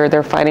over here,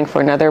 they're fighting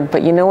for another.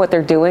 But you know what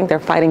they're doing? They're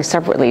fighting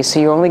separately. So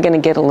you're only going to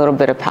get a little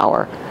bit of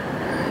power.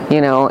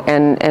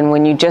 And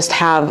when you just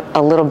have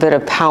a little bit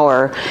of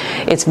power,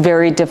 it's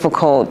very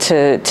difficult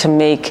to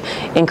make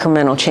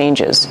incremental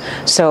changes.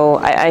 So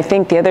I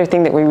think the other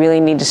thing that we really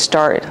need to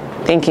start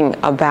thinking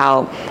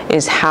about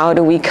is how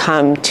do we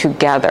come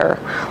together?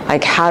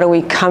 How do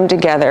we come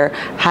together?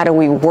 How do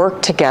we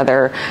work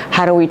together?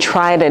 How do we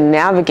try to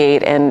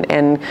navigate and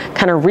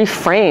kind of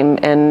reframe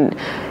and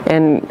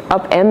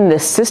upend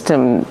this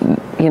system,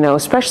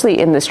 especially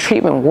in this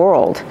treatment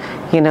world,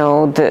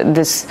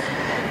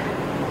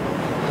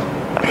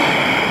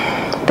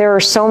 there are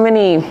so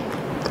many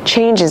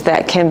changes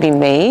that can be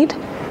made,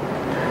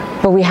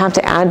 but we have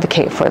to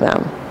advocate for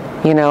them,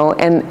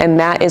 and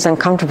that is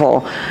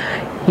uncomfortable.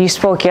 You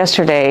spoke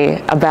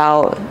yesterday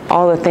about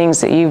all the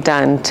things that you've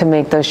done to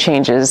make those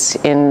changes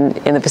in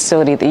the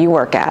facility that you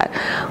work at.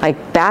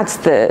 That's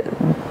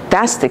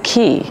the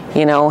key,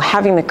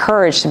 having the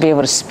courage to be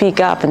able to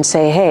speak up and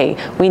say, hey,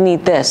 we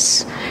need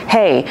this.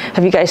 Hey,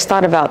 have you guys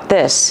thought about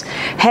this?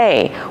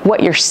 Hey,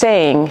 what you're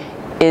saying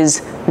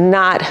is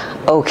not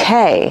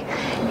okay.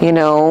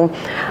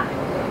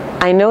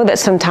 I know that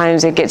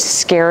sometimes it gets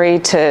scary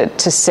to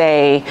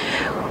say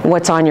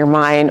what's on your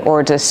mind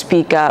or to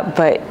speak up,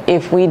 but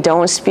if we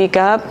don't speak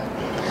up,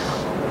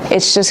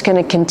 it's just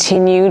going to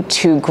continue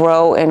to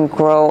grow and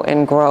grow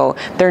and grow.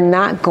 They're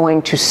not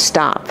going to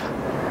stop.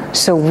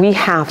 So we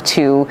have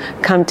to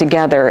come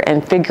together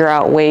and figure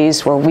out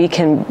ways where we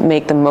can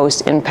make the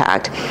most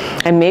impact.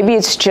 And maybe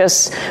it's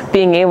just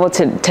being able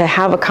to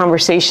have a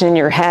conversation in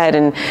your head,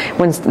 and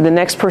when the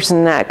next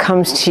person that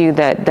comes to you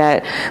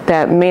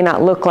that may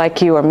not look like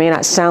you or may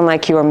not sound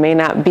like you or may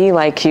not be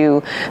like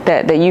you,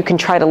 that you can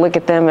try to look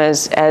at them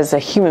as a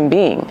human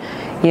being,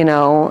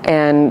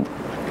 and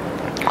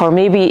or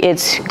maybe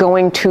it's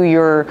going to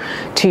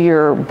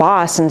your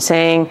boss and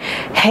saying,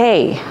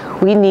 hey,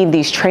 we need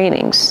these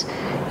trainings.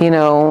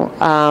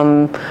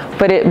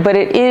 But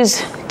it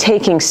is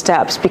taking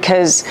steps,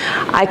 because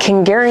I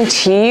can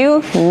guarantee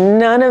you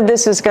none of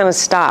this is going to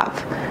stop.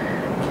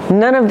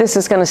 None of this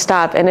is going to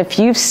stop. And if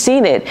you've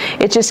seen it,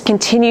 it just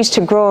continues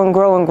to grow and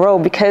grow and grow,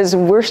 because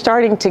we're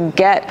starting to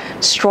get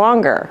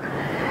stronger.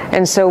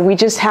 And so we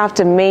just have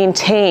to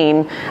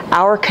maintain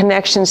our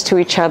connections to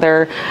each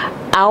other,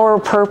 our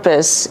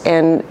purpose,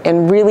 and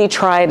really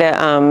try to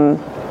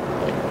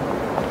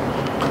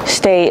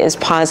stay as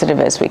positive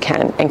as we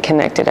can and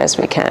connected as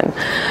we can.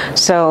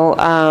 So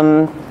I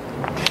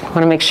want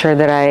to make sure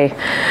that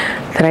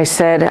I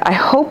said, I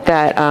hope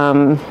that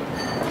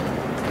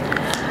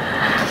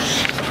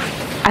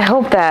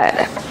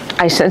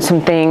I said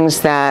some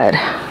things that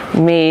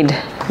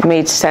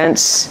made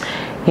sense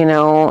You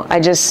know, I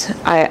just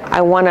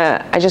want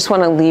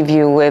to leave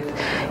you with,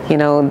 you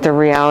know, the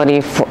reality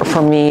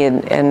for me,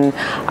 and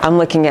I'm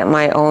looking at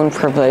my own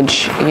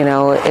privilege. You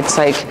know, it's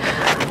like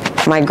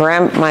my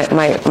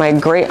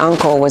great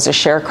uncle was a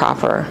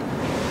sharecropper.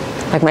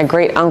 Like my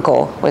great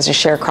uncle was a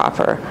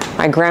sharecropper.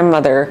 My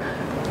grandmother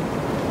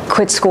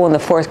quit school in the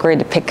 4th grade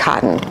to pick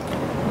cotton.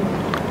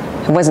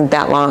 It wasn't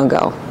that long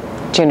ago.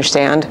 Do you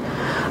understand?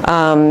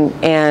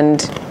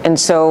 And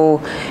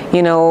so,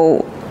 you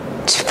know,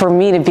 for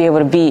me to be able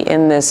to be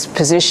in this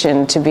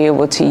position, to be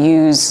able to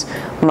use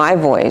my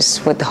voice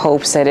with the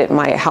hopes that it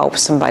might help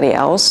somebody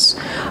else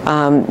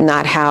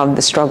not have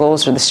the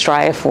struggles or the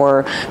strife,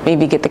 or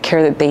maybe get the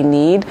care that they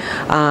need,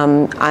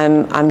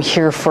 I'm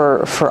here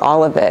for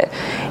all of it,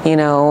 you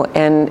know.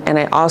 And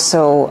I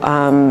also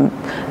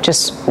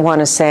just want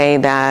to say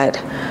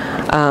that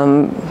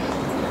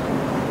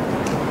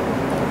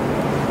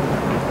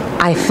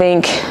I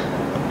think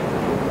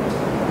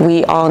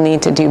we all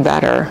need to do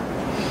better.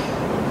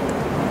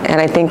 And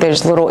I think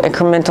there's little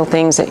incremental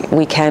things that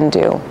we can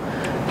do.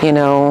 You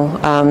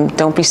know,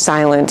 don't be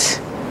silent.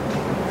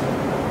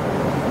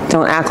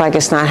 Don't act like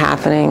it's not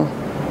happening.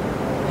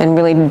 And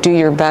really do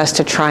your best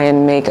to try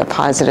and make a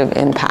positive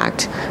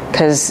impact,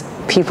 because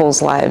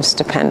people's lives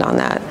depend on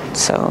that.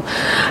 So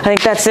I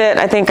think that's it.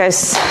 I think I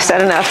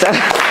said enough.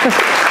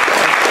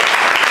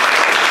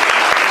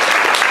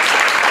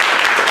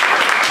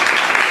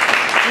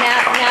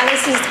 Now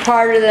this is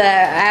part of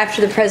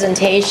after the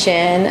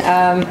presentation.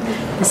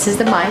 This is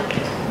the mic.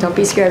 Don't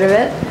be scared of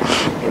it.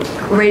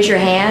 Raise your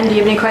hand. Do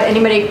you have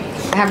anybody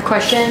have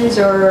questions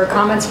or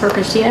comments for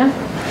Christina?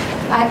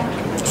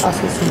 I'll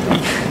say something.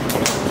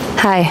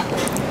 Hi.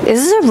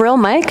 Is this a real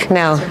mic?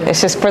 No,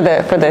 it's just for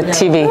the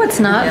TV. No,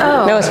 it's not.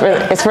 Oh. No, it's for the.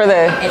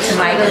 It's a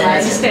mic.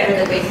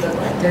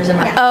 There's a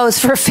mic. Oh, it's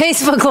for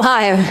Facebook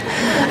Live.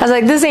 I was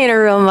like, this ain't a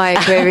real mic,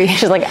 baby.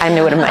 She's like, I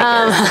knew what a mic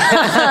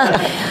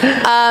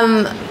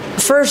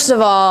is. First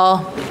of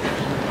all,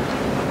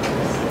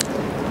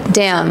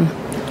 damn.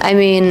 I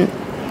mean,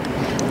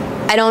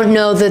 I don't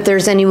know that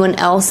there's anyone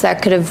else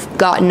that could have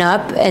gotten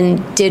up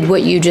and did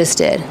what you just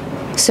did.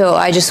 So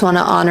I just want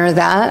to honor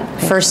that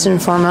first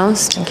and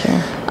foremost. Thank you.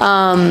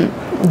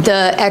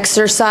 The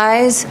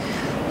exercise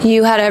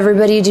you had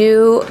everybody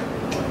do,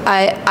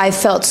 I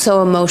felt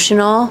so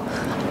emotional.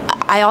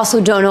 I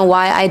also don't know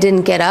why I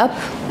didn't get up,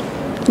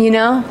 you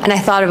know, and I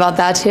thought about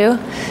that too.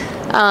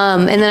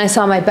 And then I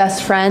saw my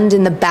best friend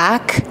in the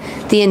back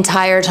the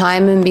entire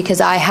time, and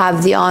because I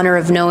have the honor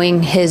of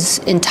knowing his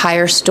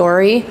entire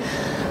story,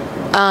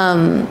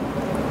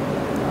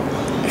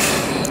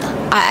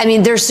 I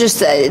mean, there's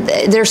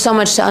so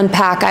much to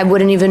unpack. I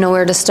wouldn't even know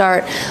where to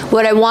start.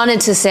 What I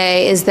wanted to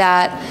say is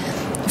that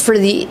for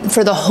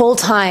the whole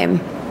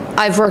time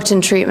I've worked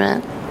in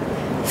treatment,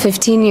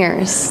 15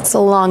 years, it's a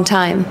long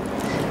time,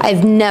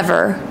 I've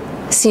never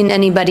seen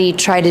anybody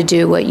try to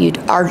do what you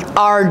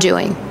are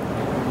doing.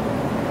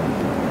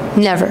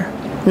 Never.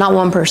 Not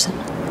one person.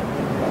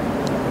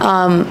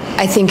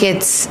 I think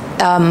it's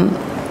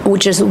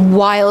which is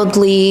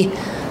wildly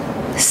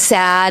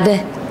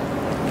sad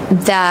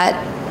that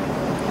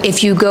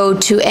if you go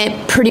to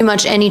pretty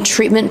much any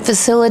treatment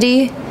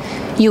facility,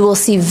 you will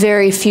see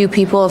very few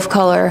people of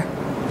color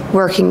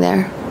working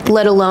there,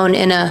 let alone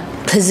in a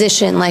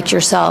position like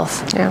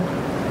yourself. Yeah.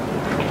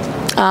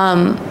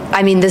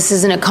 I mean, this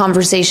isn't a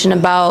conversation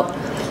about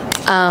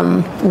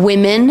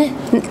women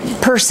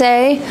per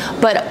se,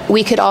 but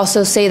we could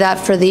also say that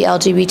for the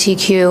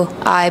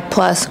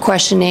LGBTQI+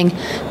 questioning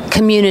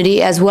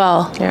community as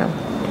well. Yeah.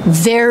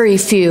 Very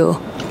few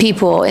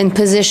people in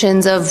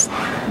positions of,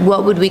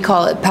 what would we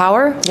call it,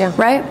 power? Yeah.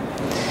 Right?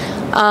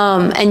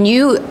 And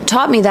you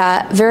taught me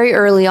that very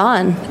early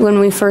on when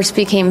we first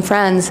became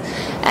friends,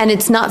 and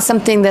it's not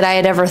something that I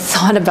had ever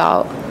thought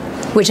about,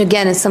 which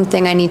again is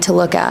something I need to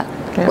look at.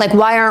 Yeah. Like,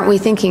 why aren't we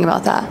thinking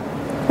about that?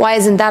 Why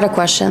isn't that a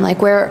question? Like,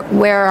 where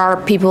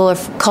are people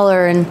of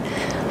color and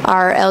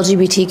our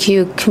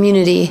LGBTQ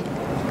community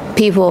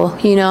people,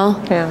 you know?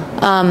 Yeah.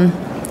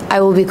 I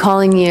will be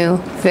calling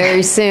you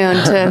very soon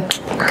to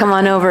come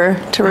on over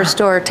to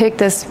Restore. Take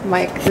this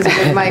mic. This is a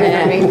good mic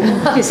for me.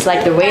 Just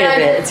like the weight of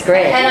it. It's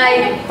great. And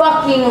I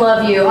fucking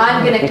love you.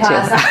 I'm going to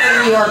cuss. I'm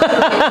from New York.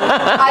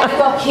 I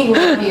fucking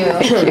love you.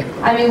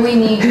 I mean, we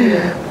need you.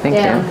 Thank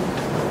you.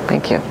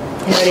 Thank you.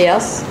 Anybody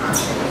else?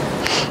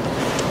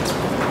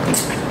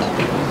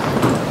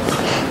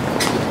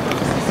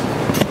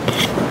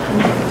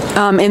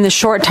 In the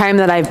short time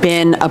that I've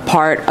been a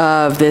part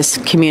of this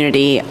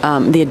community,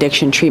 the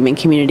addiction treatment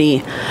community,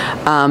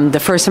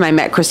 the first time I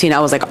met Christina, I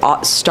was like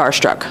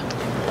starstruck.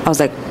 I was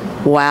like,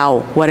 wow,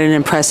 what an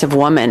impressive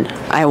woman.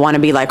 I want to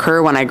be like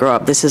her when I grow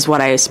up. This is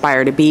what I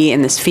aspire to be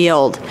in this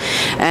field.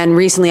 And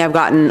recently I've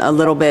gotten a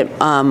little bit,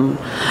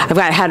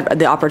 had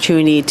the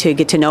opportunity to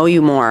get to know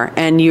you more,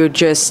 and you're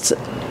just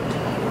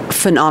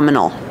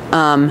phenomenal.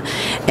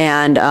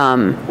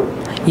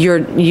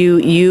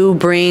 You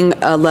bring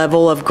a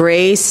level of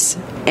grace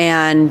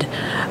and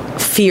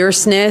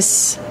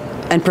fierceness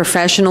and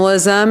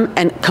professionalism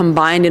and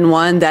combined in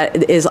one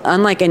that is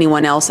unlike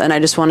anyone else. And I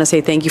just want to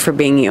say thank you for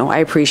being you. I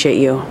appreciate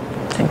you.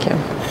 Thank you.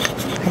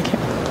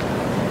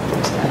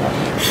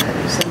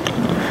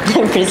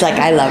 Everybody's like,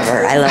 I love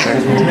her. I love her.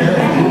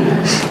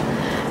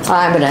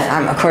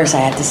 Of course I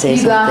have to say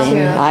something.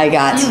 I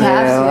got to.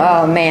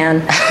 Oh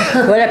man,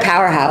 what a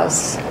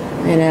powerhouse.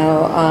 I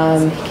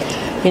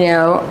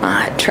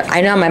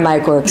know my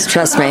mic works,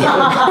 trust me.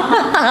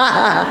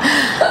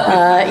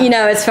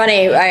 It's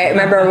funny, I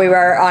remember we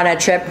were on a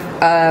trip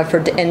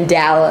in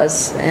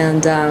Dallas,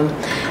 and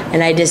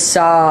I just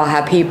saw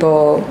how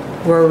people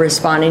were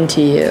responding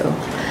to you.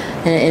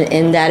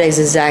 And that is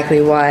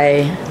exactly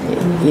why,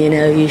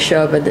 you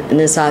show up in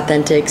this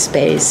authentic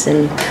space,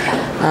 and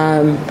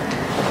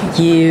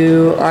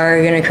you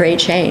are going to create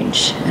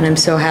change. And I'm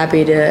so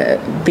happy to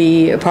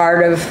be a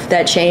part of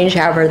that change,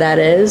 however that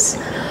is.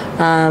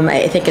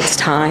 I think it's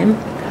time.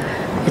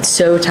 It's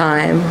so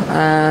time.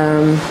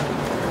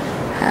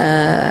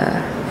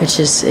 It's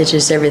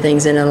just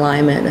everything's in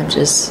alignment of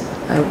just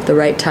the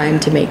right time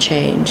to make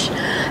change.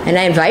 And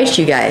I invite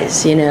you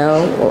guys,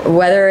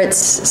 whether it's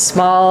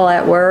small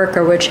at work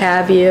or which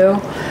have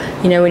you,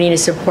 we need to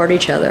support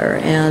each other.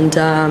 And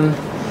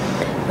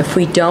if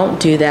we don't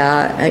do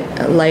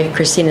that, like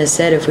Christina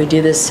said, if we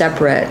do this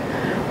separate,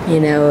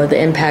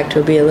 the impact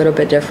will be a little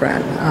bit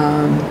different.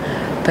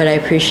 But I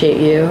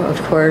appreciate you,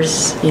 of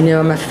course.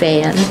 I'm a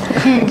fan.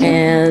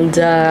 And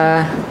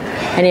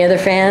any other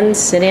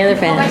fans? Any other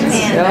fans?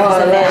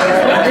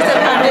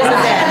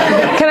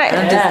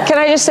 Can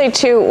I just say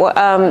too,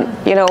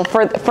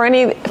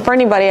 for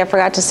anybody, I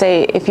forgot to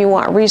say, if you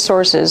want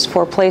resources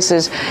for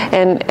places,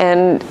 and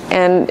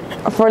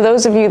for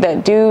those of you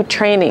that do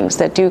trainings,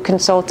 that do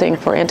consulting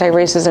for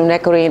anti-racism,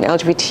 equity, and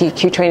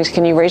LGBTQ trainings,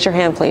 can you raise your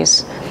hand,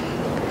 please?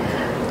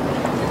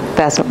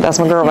 That's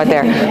my girl right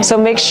there. So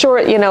make sure,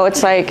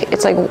 it's like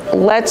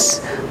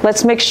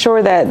let's make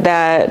sure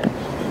that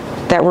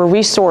we're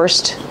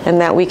resourced and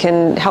that we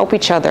can help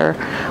each other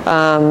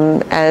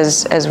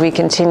as we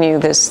continue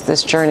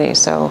this journey.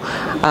 So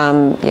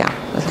yeah.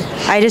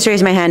 I just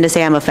raised my hand to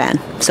say I'm a fan.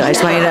 So I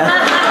just want you to.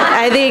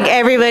 I think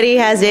everybody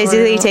has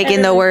basically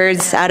taken the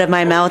words out of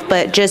my mouth,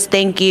 but just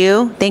thank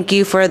you. Thank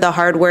you for the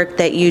hard work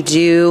that you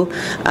do.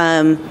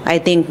 I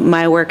think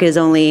my work is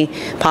only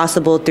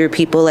possible through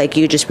people like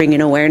you just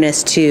bringing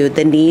awareness to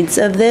the needs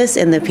of this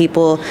and the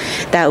people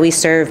that we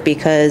serve,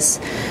 because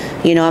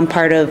I'm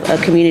part of a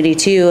community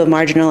too, a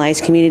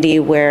marginalized community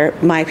where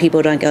my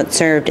people don't get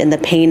served, and the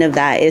pain of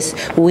that is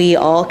we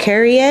all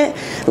carry it.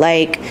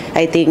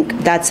 I think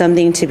that's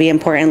something to be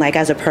important,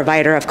 as a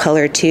provider of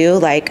color too.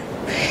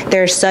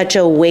 There's such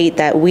a weight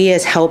that we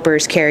as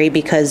helpers carry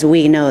because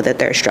we know that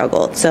they're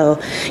struggled. So,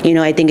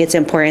 I think it's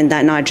important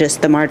that not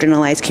just the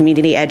marginalized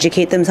community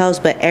educate themselves,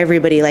 but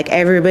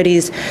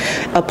everybody's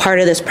a part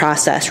of this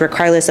process,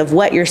 regardless of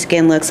what your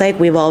skin looks like.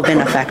 We've all been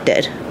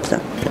affected. So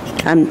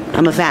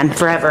I'm a fan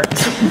forever.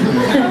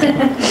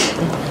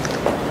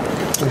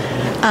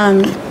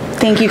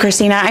 Thank you,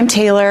 Christina. I'm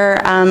Taylor.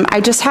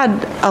 I just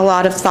had a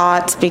lot of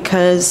thoughts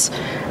because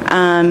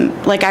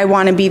I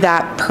want to be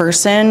that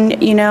person,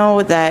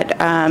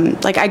 that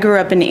I grew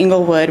up in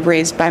Inglewood,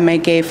 raised by my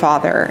gay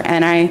father,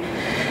 and I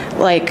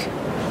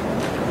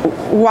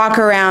walk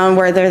around,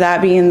 whether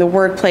that be in the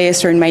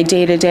workplace or in my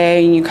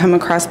day-to-day, and you come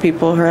across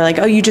people who are like,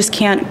 oh, you just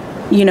can't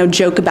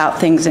joke about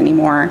things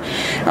anymore,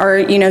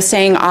 or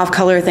saying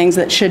off-color things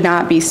that should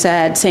not be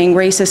said, saying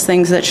racist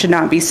things that should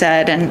not be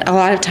said. And a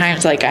lot of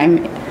times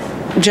I'm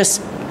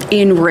just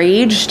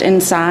enraged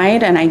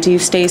inside, and I do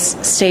stay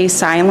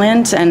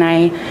silent, and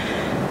I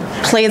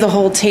play the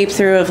whole tape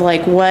through of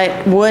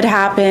what would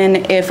happen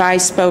if I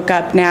spoke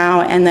up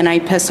now, and then I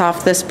piss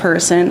off this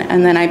person,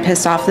 and then I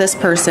piss off this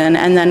person,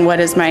 and then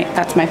that's my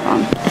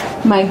phone,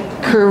 my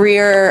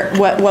career,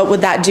 what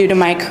would that do to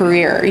my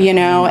career,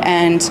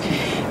 and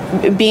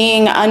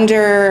being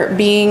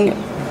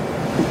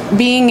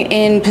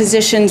in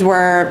positions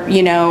where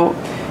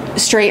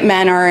straight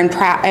men are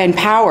in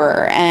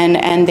power,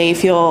 and they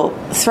feel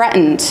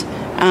threatened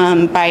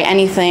by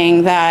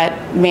anything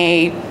that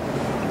may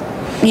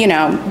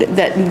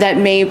that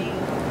may,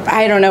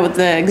 I don't know what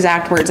the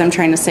exact words I'm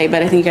trying to say,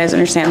 but I think you guys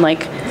understand,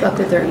 Fuck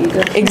with their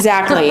ego.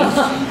 Exactly.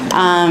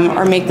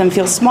 Or make them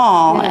feel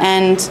small. Yeah.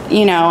 And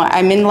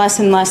I'm in less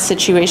and less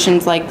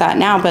situations like that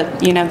now, but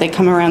they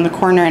come around the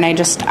corner, and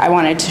I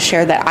wanted to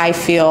share that I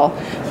feel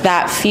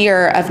that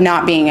fear of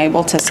not being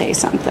able to say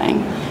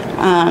something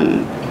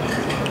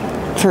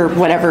for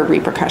whatever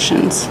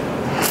repercussions.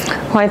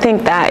 Well, I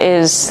think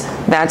that's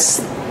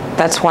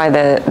why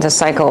the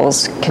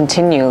cycles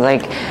continue.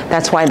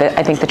 That's why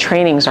I think the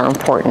trainings are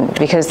important,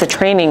 because the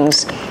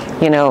trainings,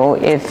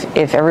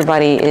 if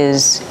everybody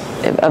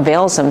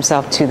avails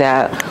themselves to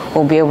that,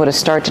 we'll be able to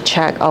start to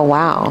check, oh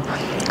wow,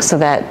 so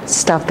that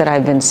stuff that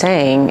I've been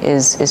saying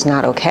is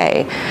not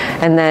okay.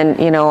 And then,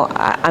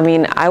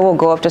 I will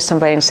go up to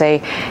somebody and say,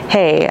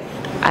 hey,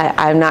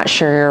 I'm not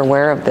sure you're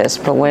aware of this,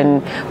 but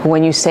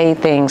when you say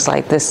things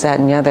like this, that,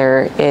 and the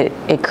other,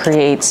 it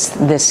creates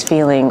this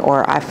feeling,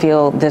 or I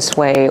feel this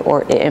way,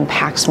 or it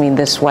impacts me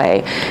this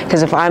way.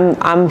 Because if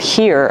I'm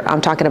here,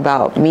 I'm talking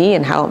about me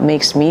and how it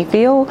makes me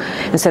feel,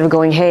 instead of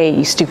going, hey,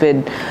 you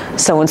stupid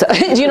so-and-so.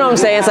 Do you know what I'm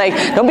saying? It's like,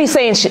 don't be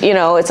saying,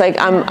 it's like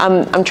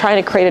I'm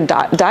trying to create a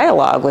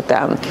dialogue with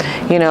them,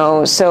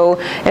 So,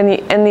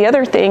 and the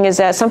other thing is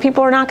that some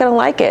people are not going to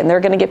like it, and they're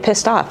going to get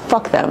pissed off.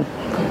 Fuck them.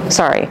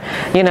 Sorry.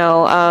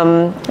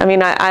 I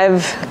mean,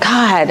 I've,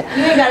 God.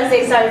 You ain't got to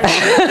say sorry.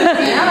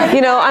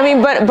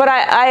 But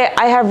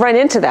I have run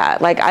into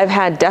that. Like, I've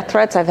had death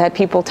threats. I've had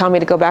people tell me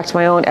to go back to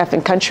my own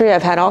effing country.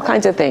 I've had all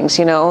kinds of things,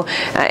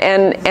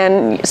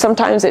 and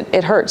sometimes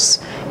it hurts,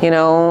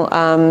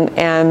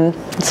 and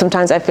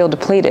sometimes I feel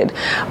depleted.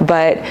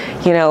 But,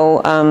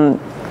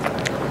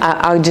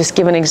 I'll just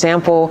give an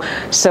example.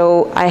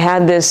 So I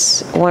had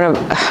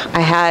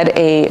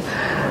a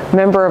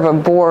member of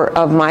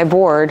my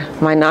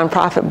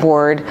nonprofit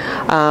board,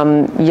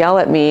 yell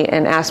at me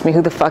and ask me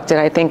who the fuck did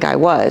I think I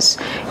was,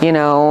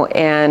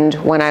 and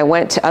when I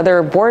went to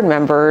other board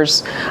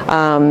members,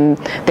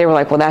 they were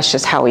like, well, that's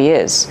just how he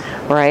is,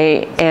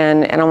 right?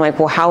 And I'm like,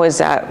 well, how is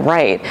that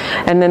right?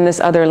 And then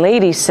this other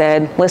lady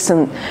said,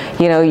 listen,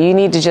 you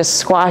need to just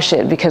squash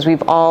it, because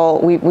we've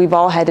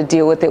all had to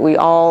deal with it. We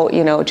all,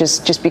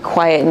 just be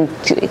quiet.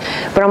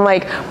 But I'm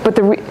like, but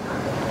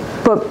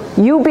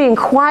you being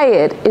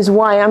quiet is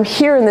why I'm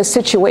here in this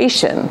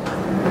situation.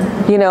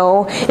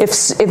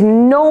 If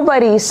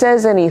nobody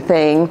says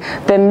anything,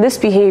 then this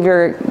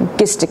behavior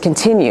gets to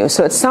continue.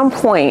 So at some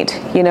point,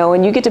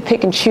 and you get to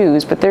pick and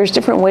choose, but there's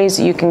different ways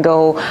that you can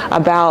go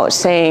about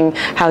saying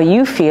how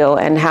you feel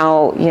and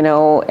how,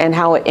 and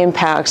how it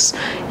impacts,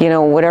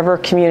 whatever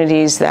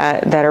communities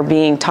that are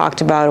being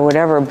talked about or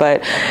whatever.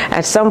 But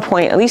at some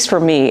point, at least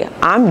for me,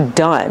 I'm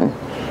done.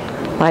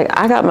 Like,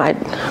 I got my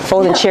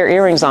folding chair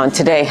earrings on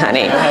today,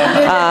 honey.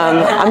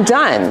 I'm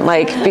done.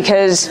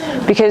 Because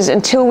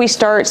until we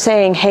start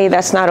saying, hey,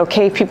 that's not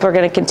okay, people are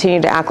going to continue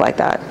to act like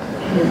that.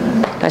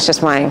 That's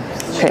just my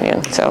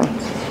opinion. So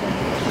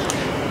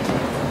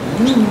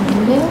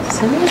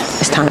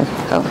it's time.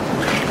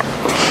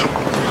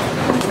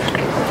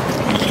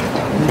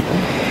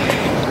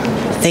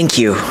 Thank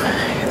you.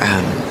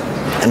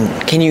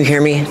 And can you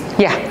hear me?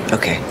 Yeah.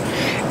 Okay.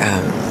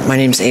 My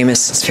name's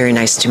Amos. It's very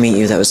nice to meet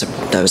you. That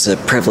was a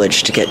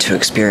privilege to get to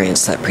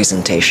experience that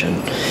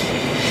presentation.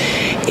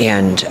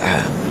 And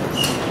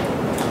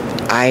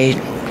I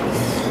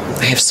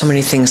have so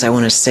many things I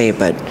want to say,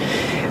 but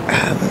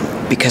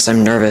because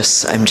I'm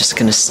nervous, I'm just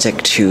going to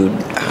stick to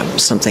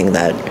something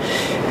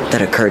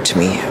that occurred to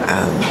me.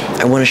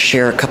 I want to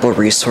share a couple of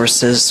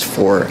resources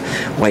for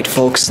white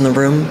folks in the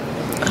room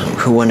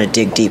who want to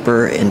dig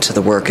deeper into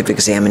the work of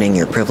examining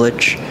your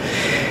privilege.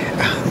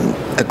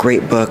 A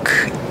great book.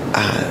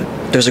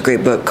 There's a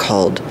great book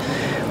called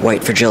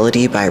White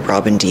Fragility by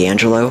Robin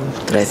DiAngelo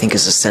that I think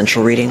is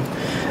essential reading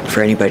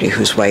for anybody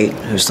who's white,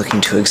 who's looking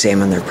to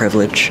examine their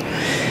privilege.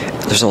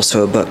 There's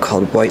also a book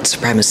called White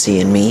Supremacy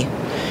in Me.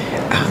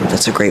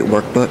 That's a great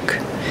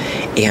workbook.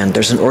 And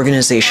there's an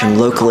organization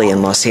locally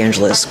in Los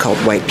Angeles called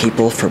White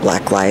People for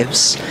Black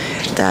Lives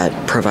that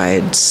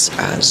provides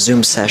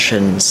Zoom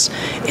sessions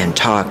and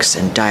talks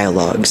and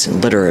dialogues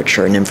and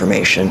literature and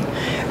information.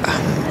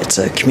 It's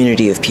a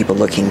community of people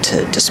looking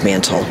to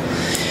dismantle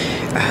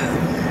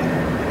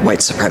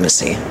white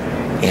supremacy.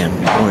 And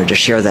I wanted to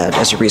share that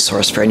as a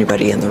resource for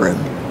anybody in the room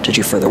to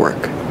do further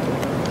work.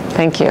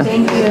 Thank you.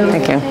 Thank you.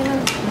 Thank you.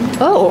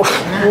 Oh,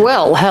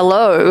 well,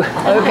 hello.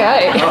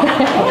 Okay.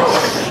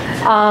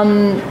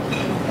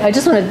 I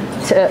just wanted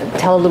to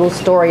tell a little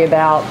story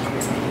about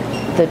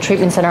the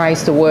treatment center I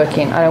used to work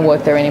in. I don't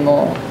work there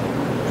anymore,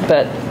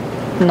 but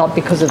not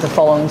because of the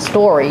following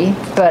story.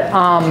 But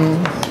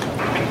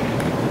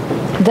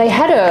they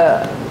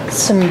had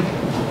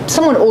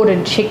someone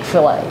ordered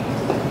Chick-fil-A,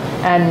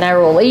 and they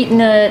were all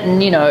eating it,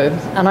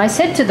 and I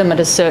said to them at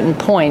a certain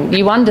point,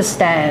 you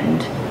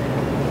understand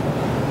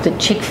that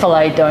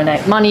Chick-fil-A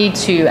donate money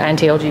to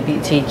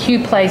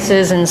anti-LGBTQ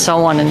places and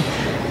so on, and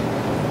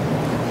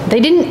they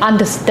don't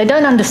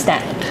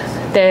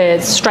understand. They're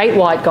straight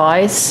white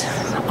guys,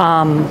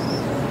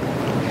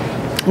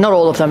 not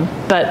all of them,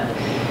 but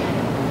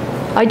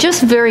I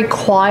just very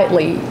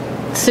quietly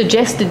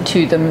suggested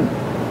to them,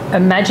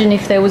 imagine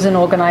if there was an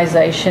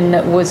organization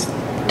that was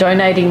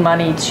donating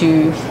money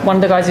to, one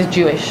of the guys is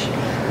Jewish,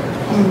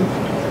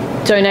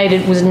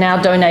 was now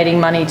donating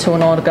money to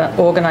an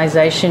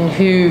organization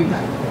who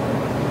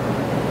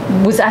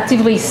was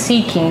actively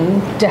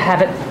seeking to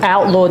have it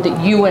outlawed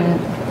that you and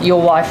your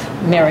wife,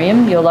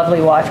 Miriam, your lovely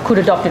wife, could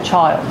adopt a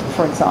child,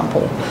 for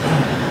example.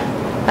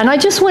 And I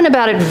just went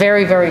about it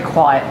very, very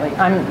quietly.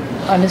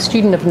 I'm a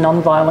student of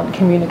nonviolent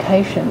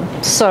communication,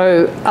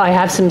 so I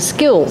have some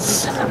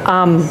skills.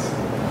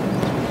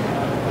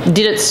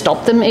 Did it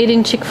stop them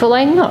eating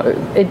Chick-fil-A? No,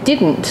 it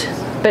didn't.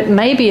 But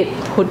maybe it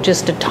put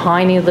just a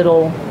tiny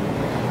little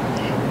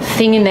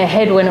thing in their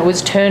head when it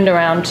was turned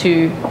around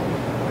to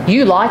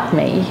you like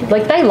me,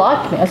 like they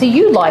like me. I said,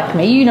 you like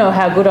me, you know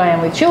how good I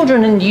am with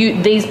children, and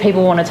these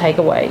people want to take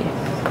away.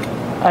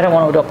 I don't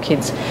want to adopt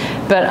kids,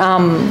 but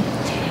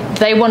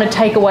they want to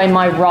take away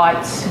my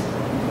rights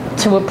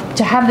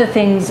to have the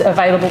things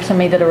available to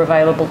me that are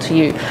available to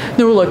you.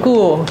 They were like,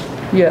 oh,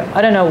 yeah,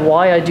 I don't know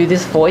why I do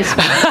this voice. So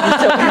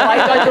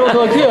I was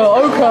like, yeah,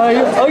 okay,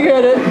 I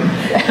get it.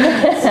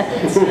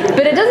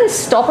 But it doesn't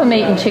stop them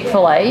eating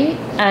Chick-fil-A,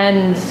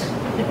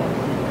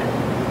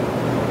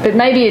 but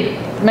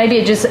maybe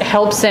it just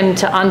helps them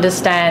to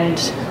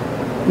understand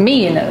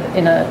me in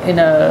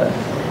a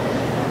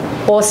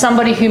or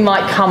somebody who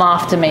might come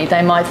after me.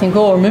 They might think,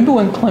 oh, remember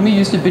when Clemmy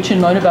used to bitch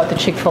and moan about the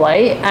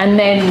Chick-fil-A? And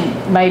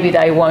then maybe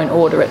they won't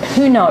order it.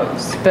 Who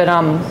knows? But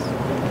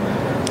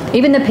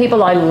even the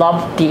people I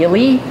love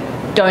dearly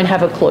don't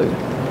have a clue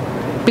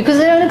because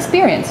they don't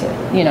experience it,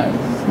 you know,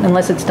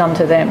 unless it's done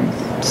to them.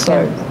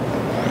 So,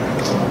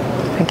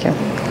 Thank you.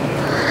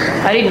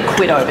 I didn't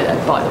quit over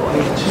that, by the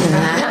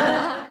way.